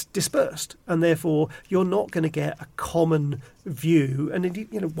 it is dispersed, and therefore you're not going to get a common view. And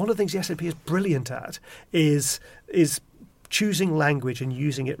indeed, one of the things the SNP is brilliant at is choosing language and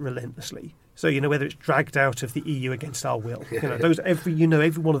using it relentlessly. So, whether it's dragged out of the EU against our will, every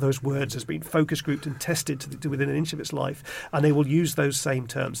one of those words has been focus grouped and tested to within an inch of its life, and they will use those same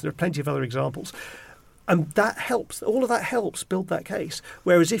terms. There are plenty of other examples. And that helps. All of that helps build that case.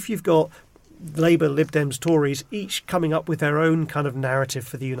 Whereas if you've got Labour, Lib Dems, Tories, each coming up with their own kind of narrative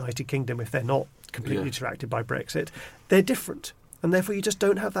for the United Kingdom, if they're not completely distracted by Brexit, they're different. And therefore you just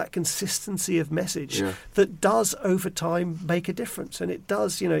don't have that consistency of message that does over time make a difference. And it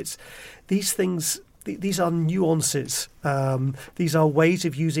does, it's these things, these are nuances. These are ways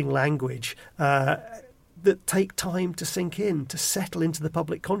of using language that take time to sink in, to settle into the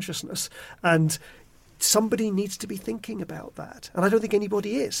public consciousness. And somebody needs to be thinking about that. And I don't think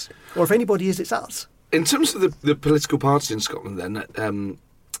anybody is. Or if anybody is, it's us. In terms of the political parties in Scotland then,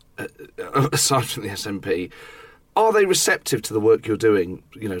 aside from the SNP, are they receptive to the work you're doing?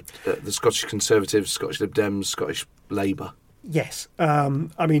 The Scottish Conservatives, Scottish Lib Dems, Scottish Labour? Yes.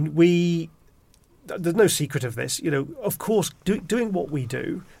 There's no secret of this. Of course, doing what we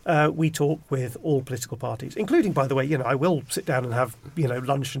do, we talk with all political parties, including, by the way, I will sit down and have,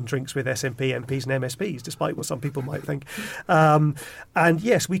 lunch and drinks with SNP MPs and MSPs, despite what some people might think. And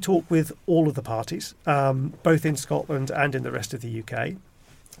yes, we talk with all of the parties, both in Scotland and in the rest of the UK.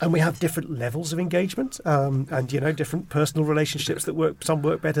 And we have different levels of engagement and different personal relationships that work. Some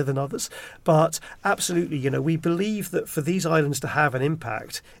work better than others. But absolutely, we believe that for these islands to have an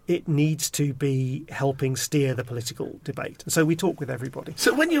impact, it needs to be helping steer the political debate. And so we talk with everybody.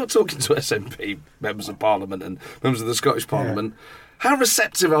 So when you're talking to SNP members of Parliament and members of the Scottish Parliament, how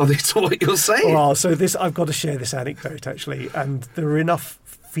receptive are they to what you're saying? Well, so I've got to share this anecdote, actually. And there are enough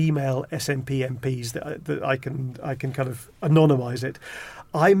female SNP MPs that I can kind of anonymise it.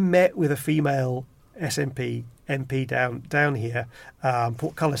 I met with a female SNP MP down here,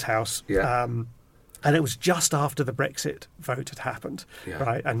 Portcullis House, and it was just after the Brexit vote had happened,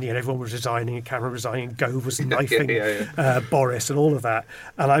 right? And everyone was resigning, and Cameron resigning, and Gove was knifing Boris and all of that.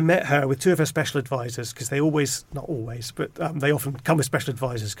 And I met her with two of her special advisors, because they not always, but they often come with special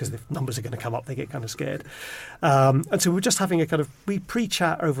advisors because if numbers are going to come up, they get kind of scared. And so we were just having we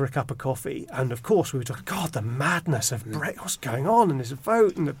pre-chat over a cup of coffee, and of course we were talking, God, the madness of Brexit, what's going on in this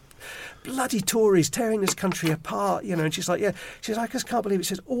vote, and the bloody Tories tearing this country apart, and she's like, I just can't believe it.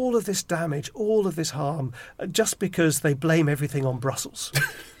 She says, all of this damage, all of this harm, just because they blame everything on Brussels.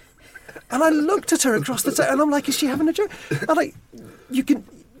 And I looked at her across the table, and I'm like, is she having a joke? I'm like, you can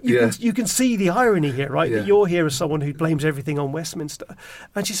see the irony here, right? That you're here as someone who blames everything on Westminster.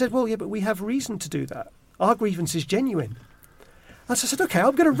 And she said, well, yeah, but we have reason to do that. Our grievance is genuine. And so I said, okay,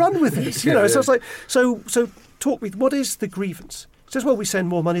 I'm going to run with this. So I was like, so talk with, what is the grievance? She says, well, we send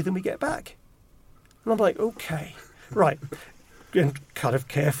more money than we get back. And I'm like, okay, right. And kind of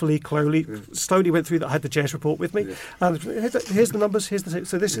carefully, slowly went through that. I had the Jez report with me. And here's the numbers.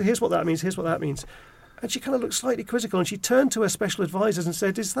 Here's what that means. Here's what that means. And she kind of looked slightly quizzical, and she turned to her special advisors and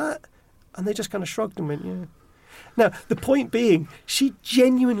said, is that? And they just kind of shrugged and went, yeah. Now, the point being, she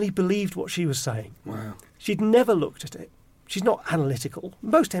genuinely believed what she was saying. Wow. She'd never looked at it. She's not analytical.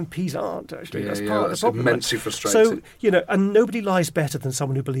 Most MPs aren't, actually. That's part of the problem. Immensely frustrating. So, and nobody lies better than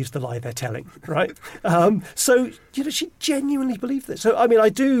someone who believes the lie they're telling, right? She genuinely believed this. So, I mean, I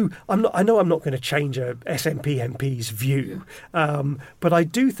know I'm not going to change a SNP MP's view, but I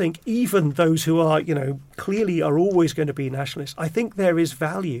do think even those who are, clearly are always going to be nationalists, I think there is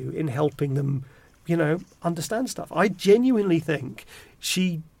value in helping them, understand stuff. I genuinely think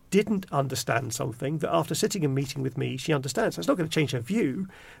she didn't understand something that after sitting and meeting with me, she understands. So it's not going to change her view,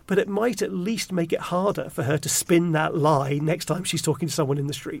 but it might at least make it harder for her to spin that lie next time she's talking to someone in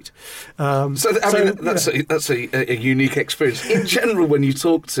the street. That's a unique experience. In general, when you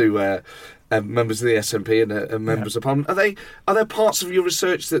talk to members of the SNP and members of Parliament, are there parts of your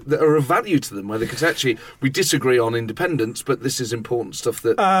research that are of value to them, where they could actually, we disagree on independence, but this is important stuff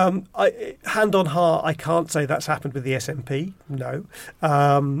that... hand on heart, I can't say that's happened with the SNP, no.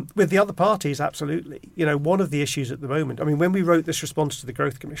 With the other parties, absolutely. One of the issues at the moment, when we wrote this response to the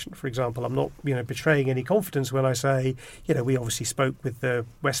Growth Commission, for example, I'm not betraying any confidence when I say, we obviously spoke with the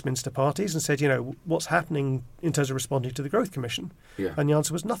Westminster parties and said, what's happening in terms of responding to the Growth Commission? Yeah. And the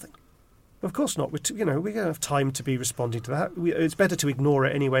answer was nothing. Of course not. We're going to have time to be responding to that. It's better to ignore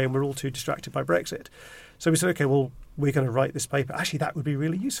it anyway, and we're all too distracted by Brexit. So we said, OK, well, we're going to write this paper. Actually, that would be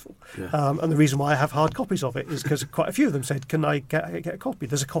really useful. Yeah. And the reason why I have hard copies of it is because quite a few of them said, can I get a copy?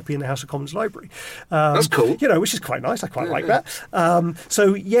 There's a copy in the House of Commons library. That's cool. Which is quite nice. I quite like that.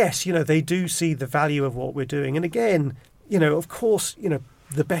 So, yes, they do see the value of what we're doing. And again, of course,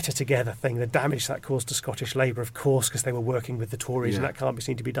 the better together thing, the damage that caused to Scottish Labour, of course, because they were working with the Tories, and that can't be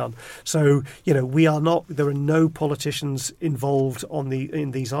seen to be done. So, there are no politicians involved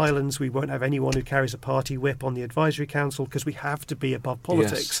in these islands. We won't have anyone who carries a party whip on the advisory council, because we have to be above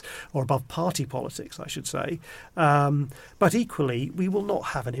politics, or above party politics, I should say. But equally, we will not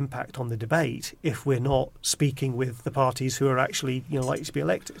have an impact on the debate if we're not speaking with the parties who are actually, likely to be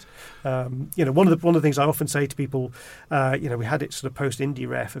elected. One of the things I often say to people, we had it sort of post-India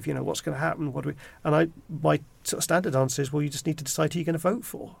ref of what's going to happen, my sort of standard answer is, well, you just need to decide who you're going to vote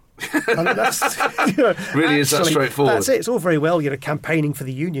for. And that's really is that straightforward. That's it. It's all very well campaigning for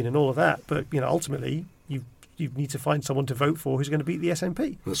the union and all of that, but ultimately you need to find someone to vote for who's going to beat the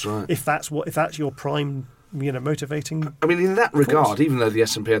SNP. That's right. If that's your prime motivating. In that regard, force. Even though the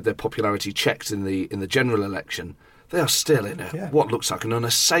SNP had their popularity checked in the general election, they are still in what looks like an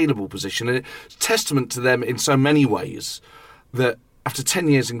unassailable position, and it's testament to them in so many ways that after 10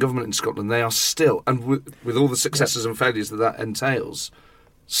 years in government in Scotland, they are still, and with all the successes and failures that entails,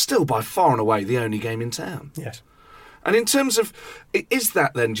 still by far and away the only game in town. Yes. And in terms of, is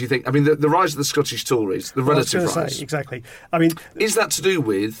that then, do you think, the rise of the Scottish Tories, the relative rise... Exactly. Is that to do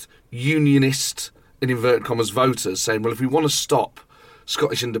with unionist, in inverted commas, voters saying, well, if we want to stop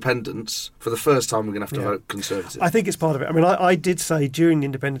Scottish independence, for the first time we're going to have to vote Conservative? I think it's part of it. I did say during the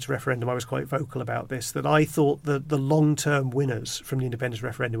independence referendum, I was quite vocal about this, that I thought that the long-term winners from the independence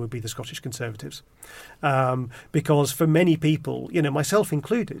referendum would be the Scottish Conservatives. Because for many people, myself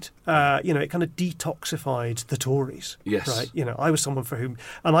included, it kind of detoxified the Tories. Yes. Right? I was someone for whom...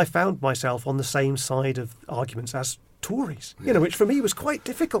 And I found myself on the same side of arguments as Tories, which for me was quite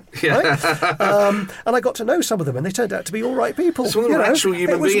difficult. Yeah. Right? And I got to know some of them, and they turned out to be all right people. Some of them were actual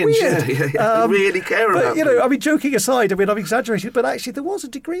human beings. Weird. They really care about them. Joking aside, I've exaggerated, but actually there was a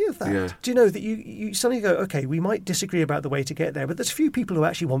degree of that. Yeah. Do you know that you suddenly go, okay, we might disagree about the way to get there, but there's a few people who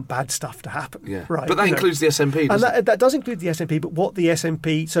actually want bad stuff to happen. Yeah. Right? But that includes the SNP, doesn't it? That does include the SNP, but what the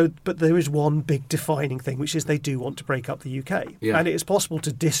SNP... But there is one big defining thing, which is they do want to break up the UK. Yeah. And it is possible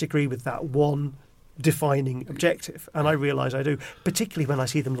to disagree with that one defining objective, and I realise I do, particularly when I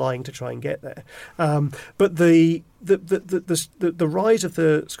see them lying to try and get there. But the rise of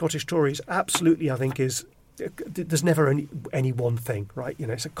the Scottish Tories absolutely, I think, is... There's never any one thing, right?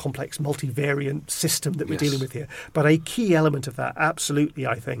 It's a complex, multivariant system that we're dealing with here. But a key element of that, absolutely,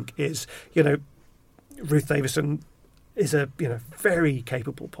 I think, is, Ruth Davison is a very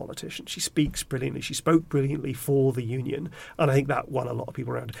capable politician. She speaks brilliantly. She spoke brilliantly for the union, and I think that won a lot of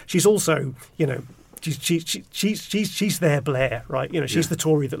people around. She's also, she's their Blair, right? She's the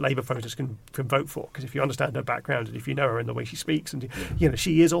Tory that Labour voters can vote for, because if you understand her background and if you know her and the way she speaks, and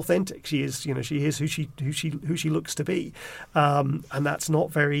she is authentic. She is, she is who she looks to be, and that's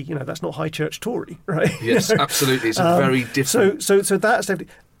not very, that's not high church Tory, right? Yes, absolutely. It's a very different. So that's definitely.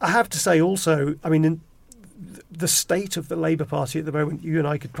 I have to say also, in the state of the Labour Party at the moment, you and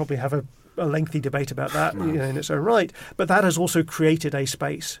I could probably have a lengthy debate about that in its own right, but that has also created a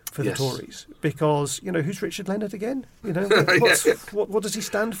space for the Tories, because who's Richard Leonard again? What does he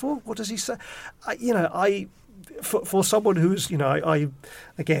stand for? What does he say? For someone who's I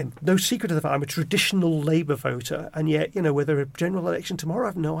again, no secret to the fact I'm a traditional Labour voter, and yet whether a general election tomorrow, I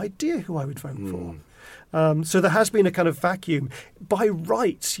have no idea who I would vote for. So there has been a kind of vacuum by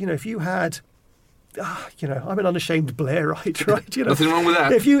rights. If you had I'm an unashamed Blairite, right? Nothing wrong with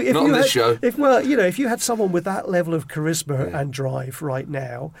that. Not on this show. If you had someone with that level of charisma and drive right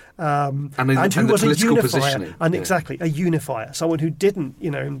now, and who was a unifier, and exactly a unifier, someone who didn't,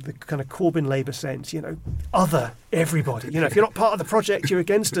 in the kind of Corbyn Labour sense, other everybody. If you're not part of the project, you're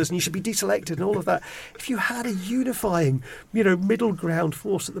against us, and you should be deselected, and all of that. If you had a unifying, middle ground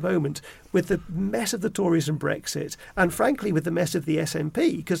force at the moment, with the mess of the Tories and Brexit, and frankly with the mess of the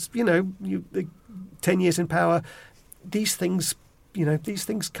SNP, because 10 years in power, these things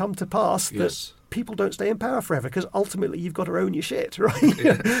come to pass that people don't stay in power forever, because ultimately you've got to own your shit, right?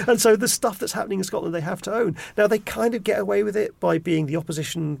 Yeah. And so the stuff that's happening in Scotland, they have to own. Now, they kind of get away with it by being the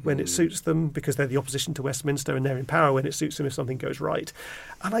opposition when it suits them, because they're the opposition to Westminster, and they're in power when it suits them if something goes right.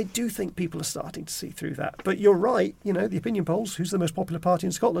 And I do think people are starting to see through that. But you're right, the opinion polls, who's the most popular party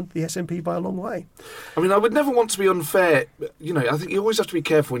in Scotland? The SNP by a long way. I mean, I would never want to be unfair. I think you always have to be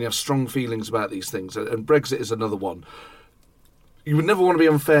careful when you have strong feelings about these things, and Brexit is another one. You would never want to be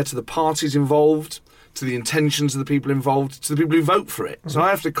unfair to the parties involved, to the intentions of the people involved, to the people who vote for it. Mm-hmm. So I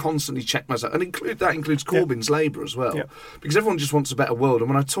have to constantly check myself. And that includes Corbyn's Labour as well. Yeah. Because everyone just wants a better world.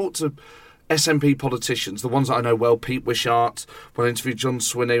 And when I talk to SNP politicians, the ones that I know well, Pete Wishart, when I interviewed John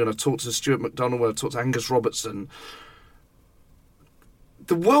Swinney, when I talked to Stuart MacDonald, when I talked to Angus Robertson,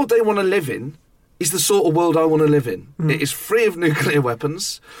 the world they want to live in is the sort of world I want to live in. Mm. It is free of nuclear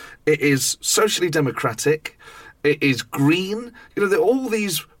weapons. It is socially democratic. It is green. There are all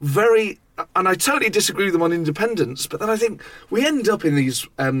these very... And I totally disagree with them on independence, but then I think we end up in these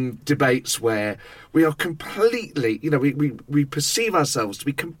debates where we are completely... we perceive ourselves to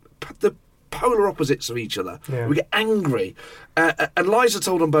be the polar opposites of each other. Yeah. We get angry. And lies are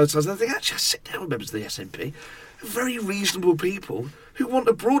told on both sides. And I think, actually, I sit down with members of the SNP, very reasonable people who want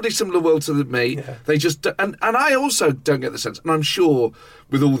a broadly similar world to me. Yeah. They just and I also don't get the sense, and I'm sure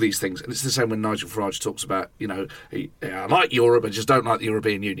with all these things, and it's the same when Nigel Farage talks about, I like Europe, I just don't like the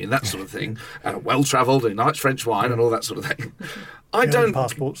European Union, that sort of thing. Well-travelled, he likes French wine, and all that sort of thing. I don't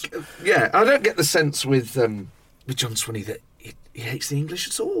passports. Yeah, I don't get the sense with John Swinney that he hates the English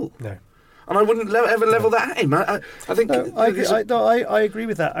at all. No. And I wouldn't ever level that at him. I think... I agree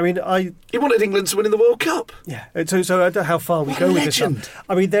with that. I mean, he wanted England to win in the World Cup. Yeah. So I don't know how far we go with this stuff.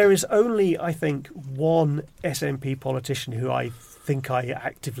 I mean, there is only, I think, one SNP politician who I think I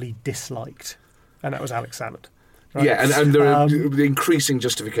actively disliked, and that was Alex Salmond. Right? Yeah, and there are increasing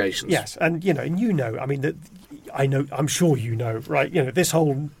justifications. Yes, and I mean, that I'm sure right? This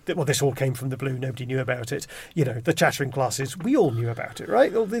all came from the blue. Nobody knew about it. The chattering classes, we all knew about it,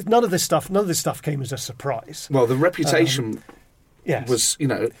 right? None of this stuff came as a surprise. Well, the reputation was,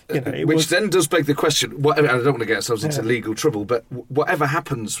 which then does beg the question. I don't want to get ourselves into legal trouble, but whatever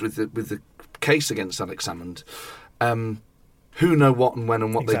happens with the case against Alex Salmond, who know what and when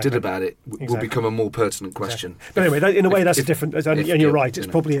and what they did about it will become a more pertinent question. Exactly. But anyway, in a way, that's a different. And you're right. It's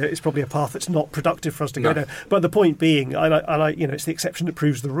probably a path that's not productive for us to go down. But the point being, it's the exception that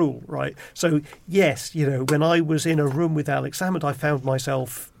proves the rule, right? So yes, when I was in a room with Alex Salmond, I found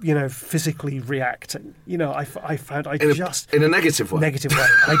myself, physically reacting. In a negative way. Negative way.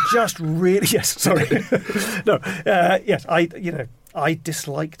 I just really I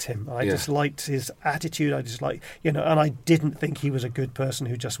disliked him. I disliked his attitude. I disliked, and I didn't think he was a good person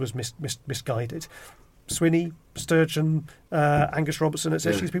who just was misguided. Swinney, Sturgeon, Angus Robertson,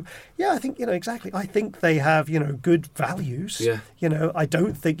 etc. These people. Yeah, I think, exactly. I think they have, good values. Yeah. I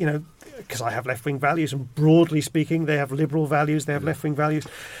don't think, because I have left-wing values, and broadly speaking, they have liberal values, they have left-wing values.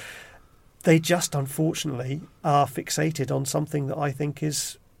 They just, unfortunately, are fixated on something that I think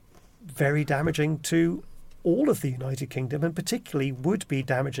is very damaging to all of the United Kingdom, and particularly would be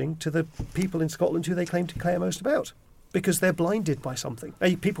damaging to the people in Scotland who they claim to care most about, because they're blinded by something.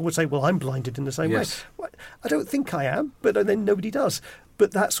 People would say, well, I'm blinded in the same way. Well, I don't think I am, but then nobody does.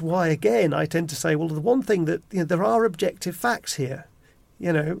 But that's why, again, I tend to say, well, the one thing that, there are objective facts here,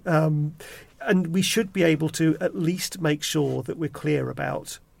 and we should be able to at least make sure that we're clear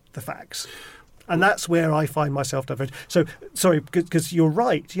about the facts. And that's where I find myself divergent. So, sorry, because you're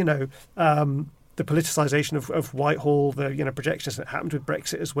right, the politicisation of Whitehall, the projections that happened with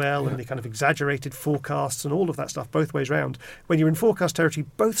Brexit as well, and the kind of exaggerated forecasts and all of that stuff both ways round. When you're in forecast territory,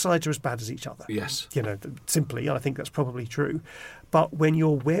 both sides are as bad as each other. Yes. Simply, I think that's probably true. But when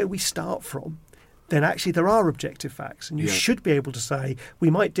you're where we start from, then actually there are objective facts, and you should be able to say,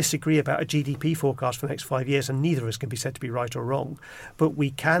 we might disagree about a GDP forecast for the next 5 years, and neither of us can be said to be right or wrong, but we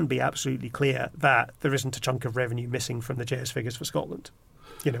can be absolutely clear that there isn't a chunk of revenue missing from the JS figures for Scotland.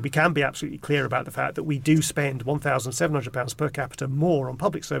 We can be absolutely clear about the fact that we do spend £1,700 per capita more on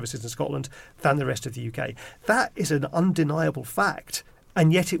public services in Scotland than the rest of the UK. That is an undeniable fact.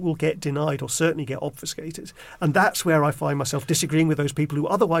 and yet it will get denied or certainly get obfuscated. And that's where I find myself disagreeing with those people who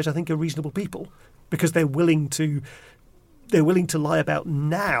otherwise I think are reasonable people, because they're willing to lie about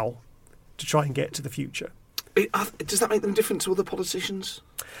now to try and get to the future. Does that make them different to other politicians?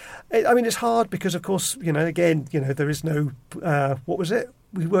 I mean, it's hard because, of course, there is no, what was it?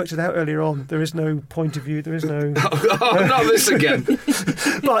 We worked it out earlier on. There is no point of view. There is no... oh, not this again.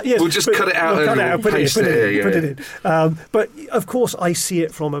 But yes, we'll just cut it out and put paste it in. But, of course, I see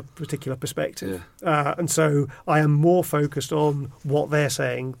it from a particular perspective. Yeah. And so I am more focused on what they're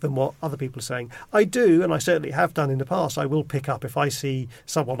saying than what other people are saying. I do, and I certainly have done in the past, I will pick up if I see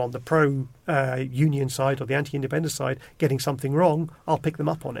someone on the pro-union side or the anti-independence side getting something wrong, I'll pick them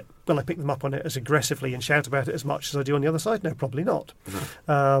up on it. Will I pick them up on it as aggressively and shout about it as much as I do on the other side? No, probably not.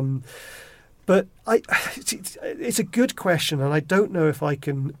 No. But it's a good question, and I don't know if I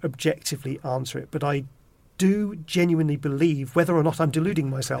can objectively answer it, but I do genuinely believe, whether or not I'm deluding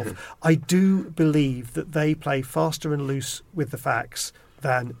myself, I do believe that they play faster and loose with the facts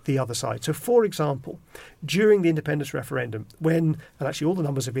than the other side. So, for example, during the independence referendum, and actually all the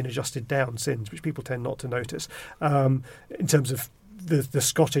numbers have been adjusted down since, which people tend not to notice, in terms of the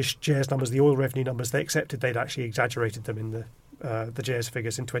Scottish JERS numbers, the oil revenue numbers, they accepted they'd actually exaggerated them in the JERS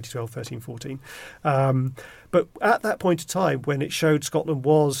figures in 2012, 13, 14. But at that point in time, when it showed Scotland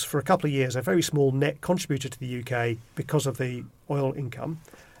was, for a couple of years, a very small net contributor to the UK because of the oil income,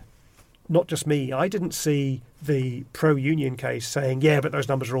 not just me, I didn't see the pro-union case saying, yeah, but those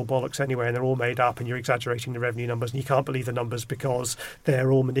numbers are all bollocks anyway and they're all made up and you're exaggerating the revenue numbers and you can't believe the numbers because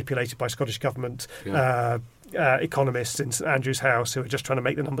they're all manipulated by Scottish government economists in St Andrew's House who are just trying to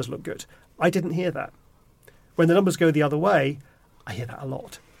make the numbers look good. I didn't hear that. When the numbers go the other way, I hear that a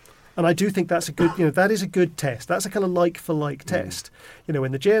lot. And I do think that's a good, that is a good test. That's a kind of like-for-like test.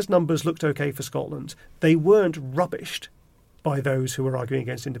 When the JERS numbers looked okay for Scotland, they weren't rubbished by those who were arguing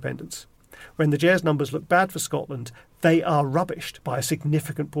against independence. When the JERS numbers look bad for Scotland, they are rubbished by a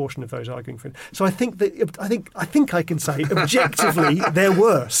significant portion of those arguing for it. So I think I can say objectively they're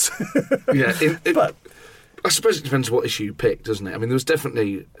worse. But I suppose it depends what issue you pick, doesn't it? I mean, there was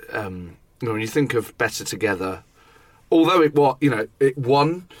definitely when you think of Better Together, although it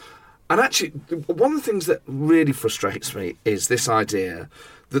won. And actually, one of the things that really frustrates me is this idea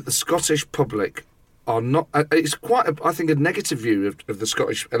that the Scottish public are not. It's quite, I think, a negative view of the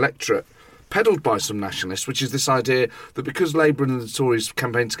Scottish electorate, peddled by some nationalists, which is this idea that because Labour and the Tories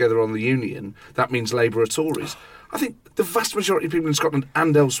campaigned together on the Union, that means Labour are Tories. I think the vast majority of people in Scotland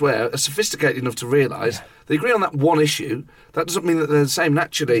and elsewhere are sophisticated enough to realise they agree on that one issue. That doesn't mean that they're the same.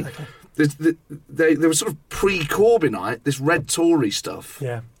 Naturally, they were sort of pre-Corbynite, this red Tory stuff.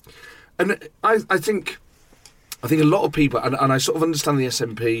 Yeah. And I think a lot of people, and I sort of understand the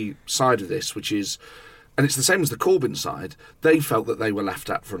SNP side of this, which is, and it's the same as the Corbyn side, they felt that they were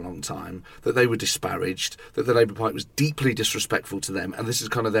laughed at for a long time, that they were disparaged, that the Labour Party was deeply disrespectful to them, and this is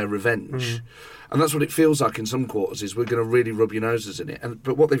kind of their revenge. And that's what it feels like in some quarters, is we're going to really rub your noses in it.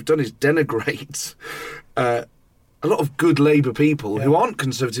 But what they've done is denigrate a lot of good Labour people who aren't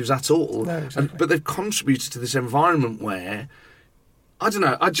Conservatives at all, but they've contributed to this environment where... I don't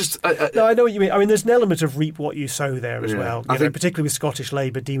know. No, I know what you mean. I mean, there's an element of reap what you sow there as well. I think, particularly with Scottish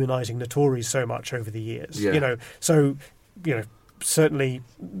Labour demonising the Tories so much over the years. Yeah. Certainly,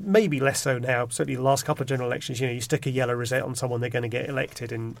 maybe less so now. Certainly, the last couple of general elections, you stick a yellow rosette on someone, they're going to get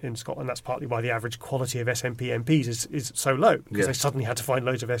elected in Scotland. That's partly why the average quality of SNP MPs is so low, because they suddenly had to find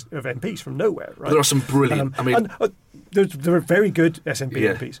loads of MPs from nowhere. Right? There are some brilliant. There are very good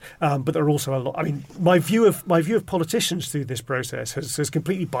SNP MPs, but there are also a lot. I mean, my view of politicians through this process has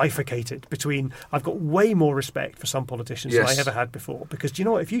completely bifurcated between. I've got way more respect for some politicians than I ever had before, because do you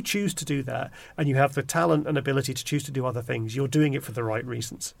know what? If you choose to do that and you have the talent and ability to choose to do other things, you're doing it for the right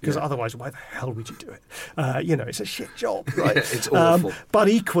reasons. Because otherwise, why the hell would you do it? It's a shit job, right? It's awful. But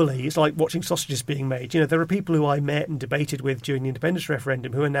equally, it's like watching sausages being made. There are people who I met and debated with during the independence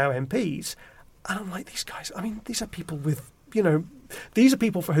referendum who are now MPs. And I'm like, these guys, I mean, these are people with, these are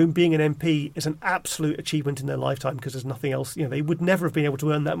people for whom being an MP is an absolute achievement in their lifetime because there's nothing else. They would never have been able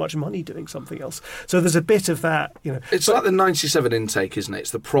to earn that much money doing something else. So there's a bit of that, It's like the 97 intake, isn't it?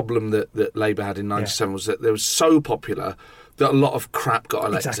 It's the problem that Labour had in 97 was that they were so popular that a lot of crap got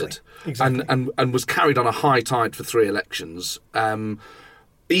elected. Exactly. And was carried on a high tide for 3 elections.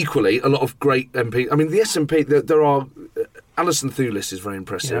 Equally, a lot of great MPs. I mean, the SNP, there are... Alison Thulis is very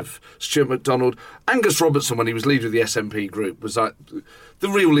impressive. Yeah. Stuart MacDonald. Angus Robertson, when he was leader of the SNP group, was like the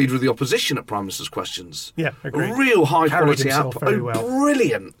real leader of the opposition at Prime Minister's Questions. Yeah, agreed. A real high-quality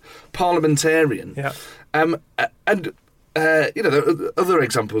brilliant parliamentarian. Yeah. And There are other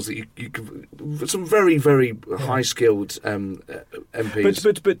examples that you could, some very, very high-skilled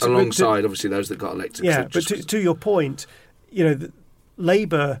MPs but alongside, obviously, those that got elected. Yeah, but to your point,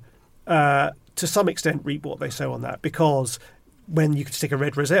 Labour, to some extent, reap what they sow on that, because when you could stick a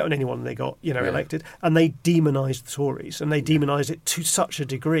red rosette on anyone they got, elected, and they demonised the Tories, and they demonised it to such a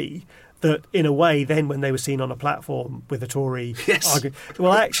degree that, in a way, then when they were seen on a platform with a Tory argument,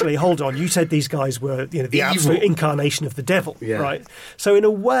 well, actually, hold on, you said these guys were, the absolute incarnation of the devil, right? So, in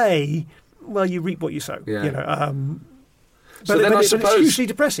a way, well, you reap what you sow, So then I suppose it's hugely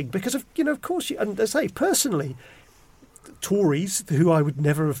depressing because of course, and as I say, personally, Tories, who I would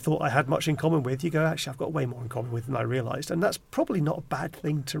never have thought I had much in common with, you go, actually, I've got way more in common with than I realised, and that's probably not a bad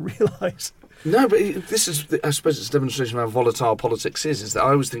thing to realise. No, but this is, I suppose it's a demonstration of how volatile politics is that I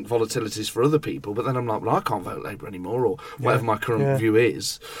always think volatility is for other people, but then I'm like, well, I can't vote Labour anymore, or whatever my current view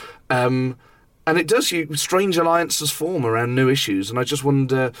is. And it does, strange alliances form around new issues, and I just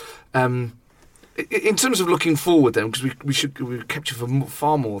wonder, in terms of looking forward then, because we kept you for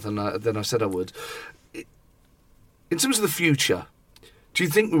far more than I said I would, in terms of the future, do you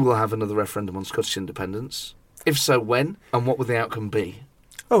think we will have another referendum on Scottish independence? If so, when, and what would the outcome be?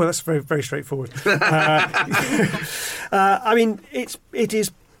 Oh, well, that's very, very straightforward. I mean, it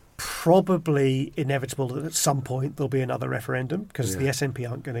is probably inevitable that at some point there'll be another referendum because the SNP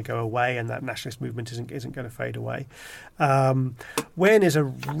aren't going to go away and that nationalist movement isn't going to fade away. When is a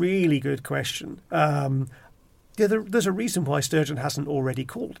really good question. There's a reason why Sturgeon hasn't already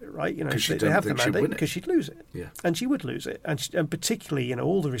called it, right? They have the mandate because she'd lose it, and she would lose it, and particularly,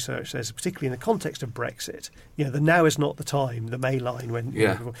 all the research says, particularly in the context of Brexit, the now is not the time, the May line when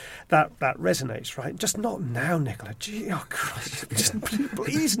that resonates, right? Just not now, Nicola. Gee, oh Christ, just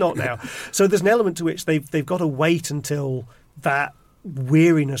please not now. So there's an element to which they've got to wait until that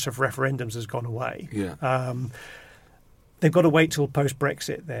weariness of referendums has gone away. They've got to wait till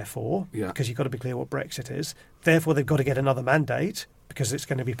post-Brexit, therefore, because you've got to be clear what Brexit is. Therefore, they've got to get another mandate because it's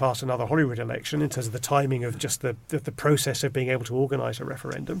going to be past another Holyrood election in terms of the timing of just the process of being able to organise a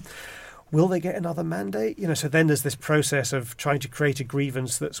referendum. Will they get another mandate? So then there's this process of trying to create a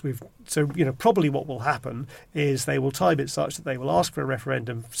grievance probably what will happen is they will time it such that they will ask for a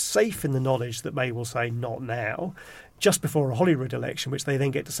referendum safe in the knowledge that May will say not now, just before a Holyrood election, which they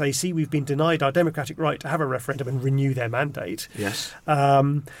then get to say, see, we've been denied our democratic right to have a referendum and renew their mandate. Yes.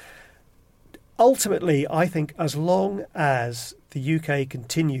 Ultimately, I think as long as the UK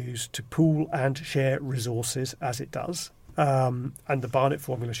continues to pool and share resources as it does, and the Barnett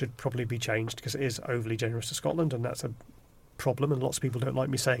formula should probably be changed because it is overly generous to Scotland, and that's a problem, and lots of people don't like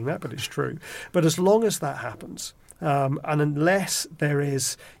me saying that, but it's true. But as long as that happens, and unless there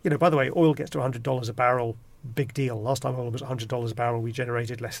is, by the way, oil gets to $100 a barrel, big deal. Last time oil was $100 a barrel, we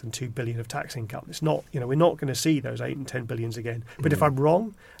generated less than $2 billion of tax income. It's not, we're not going to see those 8 and 10 billions again. But if I'm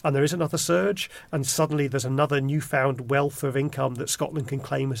wrong and there is another surge and suddenly there's another newfound wealth of income that Scotland can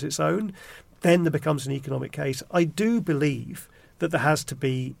claim as its own, then there becomes an economic case. I do believe that there has to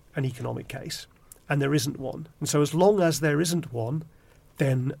be an economic case, and there isn't one. And so as long as there isn't one,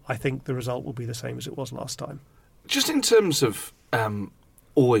 then I think the result will be the same as it was last time. Just in terms of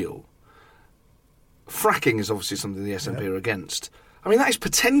oil, fracking is obviously something the SNP are against. I mean, that is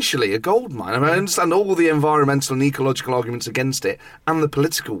potentially a gold mine. I mean, I understand all the environmental and ecological arguments against it and the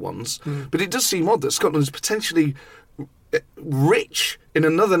political ones, but it does seem odd that Scotland is potentially rich in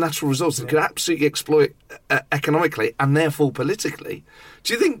another natural resource that could absolutely exploit economically and therefore politically.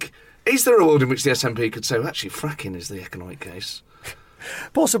 Do you think, is there a world in which the SNP could say, well, actually, fracking is the economic case?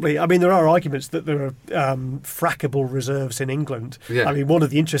 Possibly. I mean, there are arguments that there are frackable reserves in England. I mean, one of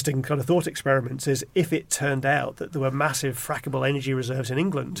the interesting kind of thought experiments is if it turned out that there were massive frackable energy reserves in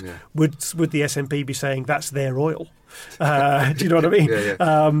England, would the SNP be saying that's their oil? Do you know what I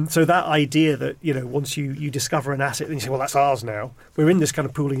mean? So that idea that, once you discover an asset and you say, well, that's ours now. We're in this kind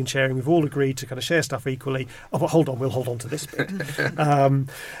of pooling and sharing. We've all agreed to kind of share stuff equally. Oh, but hold on, we'll hold on to this bit.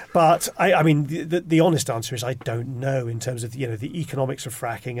 But I mean, the honest answer is I don't know in terms of, the economics of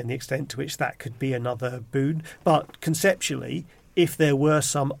fracking and the extent to which that could be another boon. But conceptually, if there were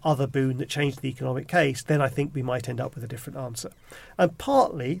some other boon that changed the economic case, then I think we might end up with a different answer. And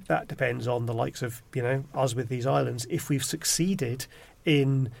partly that depends on the likes of, us with these islands, if we've succeeded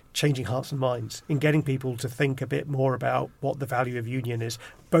in changing hearts and minds, in getting people to think a bit more about what the value of union is,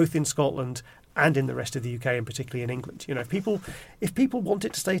 both in Scotland and in the rest of the UK, and particularly in England. If people want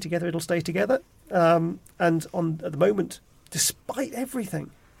it to stay together, it'll stay together. And at the moment, despite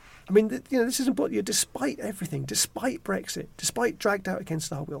everything, I mean, this is important. Despite everything, despite Brexit, despite dragged out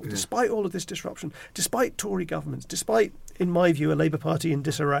against our will, despite all of this disruption, despite Tory governments, despite, in my view, a Labour Party in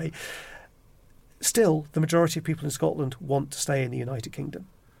disarray, still the majority of people in Scotland want to stay in the United Kingdom.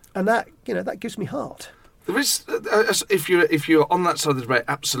 And that, that gives me heart. There is, if you're on that side of the debate,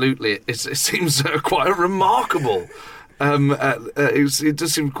 absolutely, it seems quite a remarkable. It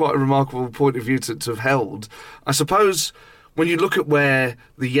does seem quite a remarkable point of view to have held. I suppose when you look at where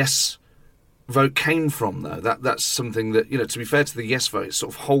the yes vote came from, though, that's something that, to be fair to the yes vote, it's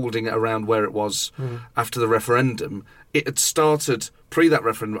sort of holding it around where it was after the referendum. It had started pre that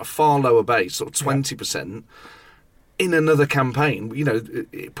referendum at a far lower base, sort of 20%. In another campaign,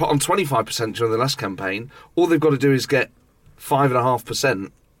 it put on 25% during the last campaign. All they've got to do is get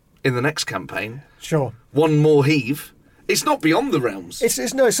 5.5% in the next campaign. Sure. One more heave. It's not beyond the realms. It's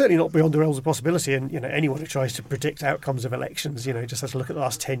certainly not beyond the realms of possibility. And anyone who tries to predict outcomes of elections, just has to look at the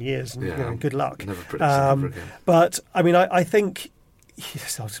last 10 years and good luck. Never predict ever again. But I mean, I think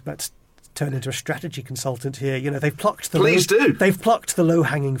I was about to turn into a strategy consultant here. They've plucked the They've plucked the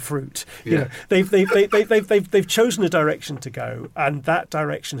low-hanging fruit. They've chosen a direction to go, and that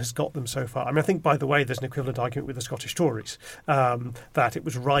direction has got them so far. I mean, I think, by the way, there's an equivalent argument with the Scottish Tories that it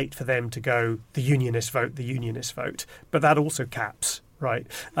was right for them to go the unionist vote, but that also caps. Right,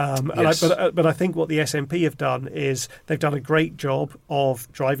 Yes. but I think what the SNP have done is they've done a great job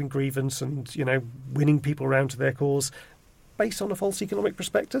of driving grievance and winning people around to their cause, based on a false economic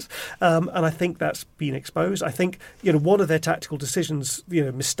prospectus, and I think that's been exposed. I think one of their tactical decisions,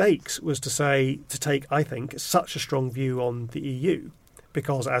 mistakes, was to take, I think, such a strong view on the EU,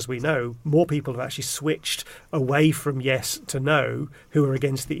 because as we know, more people have actually switched away from yes to no who are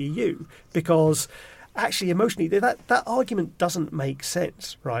against the EU, because actually emotionally that argument doesn't make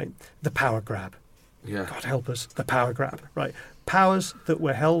sense, right? The power grab. Yeah. God help us, the power grab, right? Powers that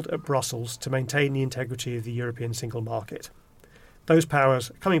were held at Brussels to maintain the integrity of the European single market. Those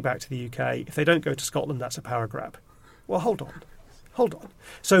powers coming back to the UK, if they don't go to Scotland, that's a power grab. Well, hold on.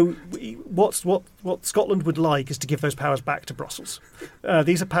 So what Scotland would like is to give those powers back to Brussels.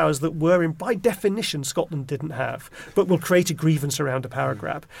 These are powers that were, by definition, Scotland didn't have, but will create a grievance around a power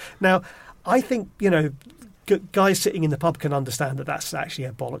grab. Now, I think, guys sitting in the pub can understand that that's actually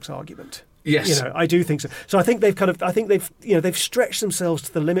a bollocks argument. Yes, I do think so. So I think they've stretched themselves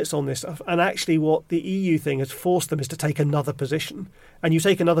to the limits on this stuff. And actually, what the EU thing has forced them is to take another position. And you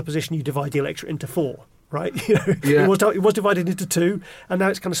take another position, you divide the electorate into four, right? It was divided into two, and now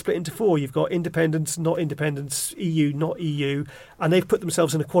it's kind of split into four. You've got independents, not independents, EU, not EU, and they've put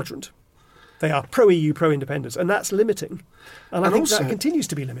themselves in a quadrant. They are pro-EU, pro-independence, and that's limiting. And I think also, that continues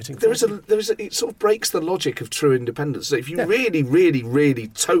to be limiting. It sort of breaks the logic of true independence. So if you really, really, really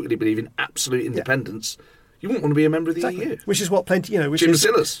totally believe in absolute independence, you wouldn't want to be a member of the EU. Which is what plenty, Jim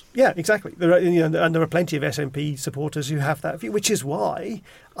Sillars. Yeah, exactly. There are plenty of SNP supporters who have that view, which is why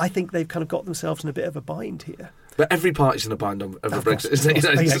I think they've kind of got themselves in a bit of a bind here. But every party's in a bind over Brexit, isn't it?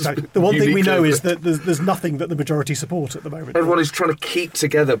 Exactly. The one thing we know is that there's nothing that the majority support at the moment. Everyone is trying to keep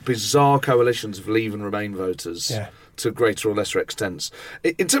together bizarre coalitions of Leave and Remain voters to greater or lesser extents.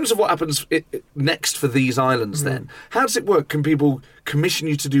 In terms of what happens next for these islands, then, how does it work? Can people commission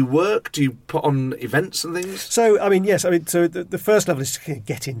you to do work? Do you put on events and things? So, so the first level is to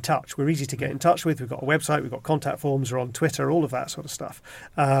get in touch. We're easy to get in touch with. We've got a website, we've got contact forms, we're on Twitter, all of that sort of stuff.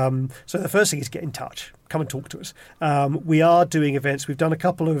 So the first thing is get in touch. Come and talk to us. We are doing events. We've done a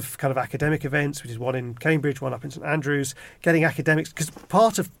couple of kind of academic events, which is one in Cambridge, one up in St Andrews, getting academics, because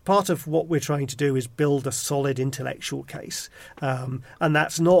part of what we're trying to do is build a solid intellectual case. And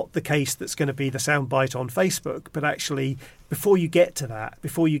that's not the case that's going to be the soundbite on Facebook, but actually, before you get to that,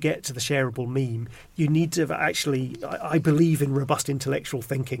 before you get to the shareable meme, you need to actually, I believe in robust intellectual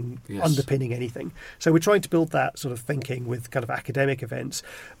thinking underpinning anything. So we're trying to build that sort of thinking with kind of academic events,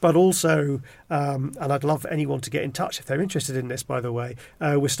 but also, and I'd love anyone to get in touch if they're interested in this, by the way,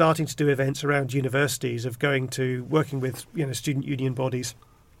 we're starting to do events around universities of working with student union bodies.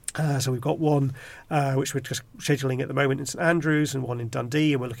 So we've got one which we're just scheduling at the moment in St Andrews, and one in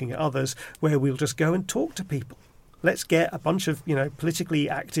Dundee, and we're looking at others where we'll just go and talk to people. Let's get a bunch of, politically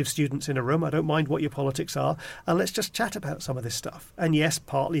active students in a room. I don't mind what your politics are. And let's just chat about some of this stuff. And yes,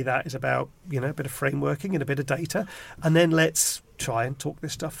 partly that is about, a bit of frameworking and a bit of data. And then let's try and talk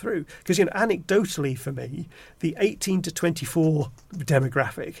this stuff through. Because, anecdotally for me, the 18 to 24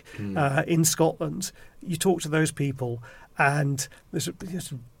 demographic in Scotland, you talk to those people, and there's a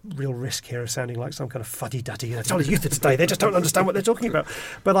real risk here of sounding like some kind of fuddy-duddy. It's all the youth of today. They just don't understand what they're talking about.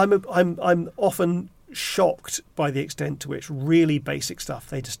 But I'm often shocked by the extent to which really basic stuff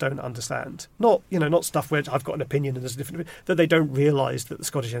they just don't understand. Not stuff where I've got an opinion and there's a different opinion, that they don't realise that the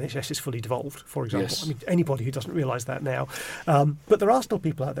Scottish NHS is fully devolved, for example. Yes. I mean, anybody who doesn't realise that now. But there are still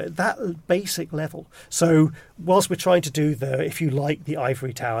people out there at that basic level. So whilst we're trying to do the, if you like, the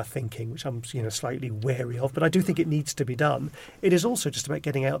ivory tower thinking, which I'm slightly wary of, but I do think it needs to be done, it is also just about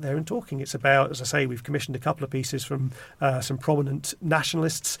getting out there and talking. It's about, as I say, we've commissioned a couple of pieces from some prominent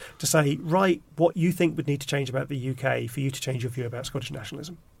nationalists to say, right, what you think would need to change about the UK for you to change your view about Scottish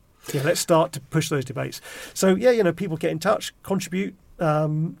nationalism. Let's start to push those debates. So, people get in touch, contribute,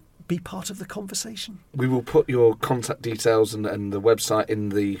 be part of the conversation. We will put your contact details and the website in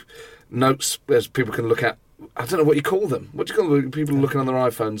the notes as people can look at. I don't know what you call them. What do you call them? People looking on their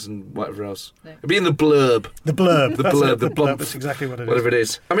iPhones and whatever else. No. It'd be in the blurb. The blurb. The blurb. The blurb. That's exactly what it is. Whatever it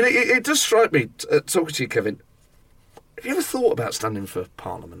is. I mean, it does strike me, talking to you, Kevin, have you ever thought about standing for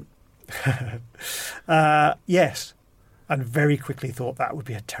Parliament? Yes, and very quickly thought that would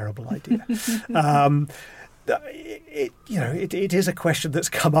be a terrible idea. It is a question that's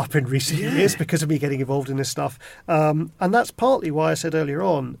come up in recent years because of me getting involved in this stuff, and that's partly why I said earlier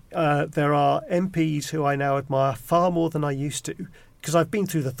on there are MPs who I now admire far more than I used to, because I've been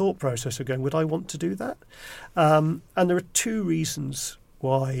through the thought process of going, would I want to do that? And there are two reasons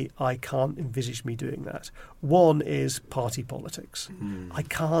why I can't envisage me doing that. One is party politics. I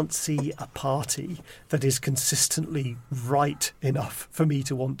can't see a party that is consistently right enough for me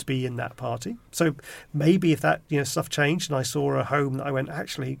to want to be in that party. So maybe if that stuff changed and I saw a home that I went,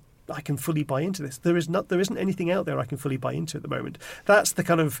 actually, I can fully buy into this. There isn't anything out there I can fully buy into at the moment. That's the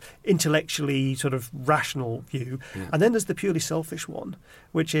kind of intellectually sort of rational view. Yeah. And then there's the purely selfish one,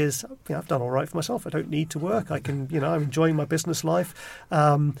 which is, I've done all right for myself. I don't need to work. I can, I'm enjoying my business life.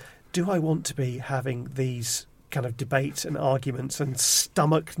 Do I want to be having these kind of debates and arguments and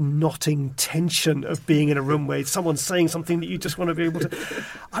stomach-knotting tension of being in a room where someone's saying something that you just want to be able to...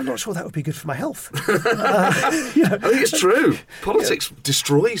 I'm not sure that would be good for my health. I think it's true. Politics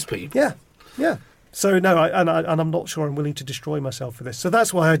destroys people. Yeah. So no, I'm not sure I'm willing to destroy myself for this. So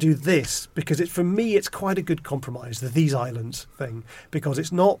that's why I do this, because for me it's quite a good compromise, the These Islands thing, because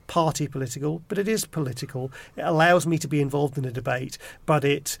it's not party political, but it is political. It allows me to be involved in a debate, but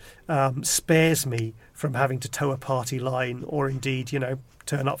it spares me from having to toe a party line or indeed,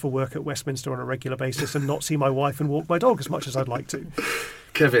 turn up for work at Westminster on a regular basis and not see my wife and walk my dog as much as I'd like to.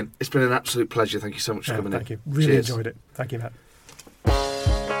 Kevin, it's been an absolute pleasure. Thank you so much for coming in. Thank you. Really enjoyed it. Thank you, Matt.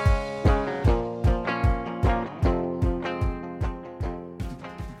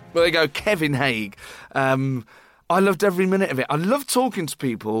 Well, there you go, Kevin Hague. I loved every minute of it. I love talking to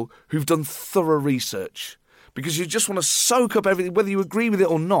people who've done thorough research, because you just want to soak up everything, whether you agree with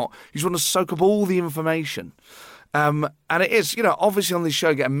it or not. You just want to soak up all the information. And it is, obviously on this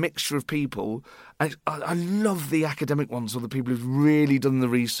show, I get a mixture of people. And I love the academic ones, or the people who've really done the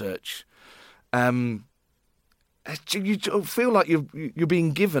research. You feel like you're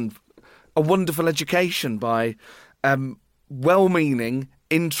being given a wonderful education by well-meaning,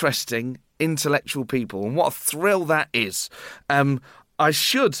 interesting, intellectual people, and what a thrill that is. I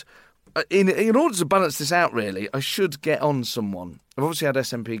should, in order to balance this out, really, I should get on someone. I've obviously had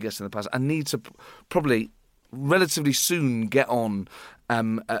SNP guests in the past. I need to probably relatively soon get on a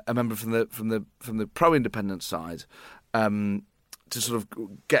member from the pro-independence side, to sort of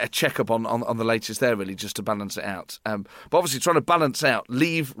get a check-up on the latest there, really, just to balance it out. But obviously trying to balance out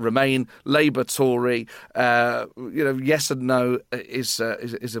Leave, Remain, Labour, Tory, yes and no is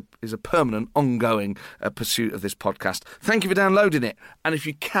a permanent, ongoing pursuit of this podcast. Thank you for downloading it. And if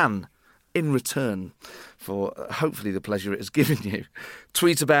you can, in return for hopefully the pleasure it has given you,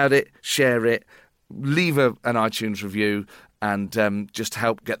 tweet about it, share it, leave an iTunes review, and just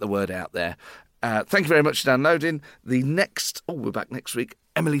help get the word out there. Thank you very much for downloading. We're back next week.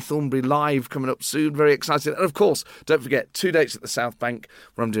 Emily Thornberry live coming up soon. Very excited. And of course, don't forget 2 dates at the South Bank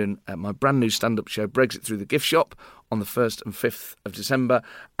where I'm doing my brand new stand-up show, Brexit Through the Gift Shop, on the 1st and 5th of December.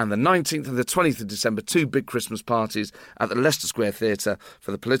 And the 19th and the 20th of December, 2 big Christmas parties at the Leicester Square Theatre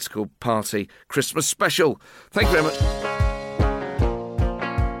for the Political Party Christmas Special. Thank you very much.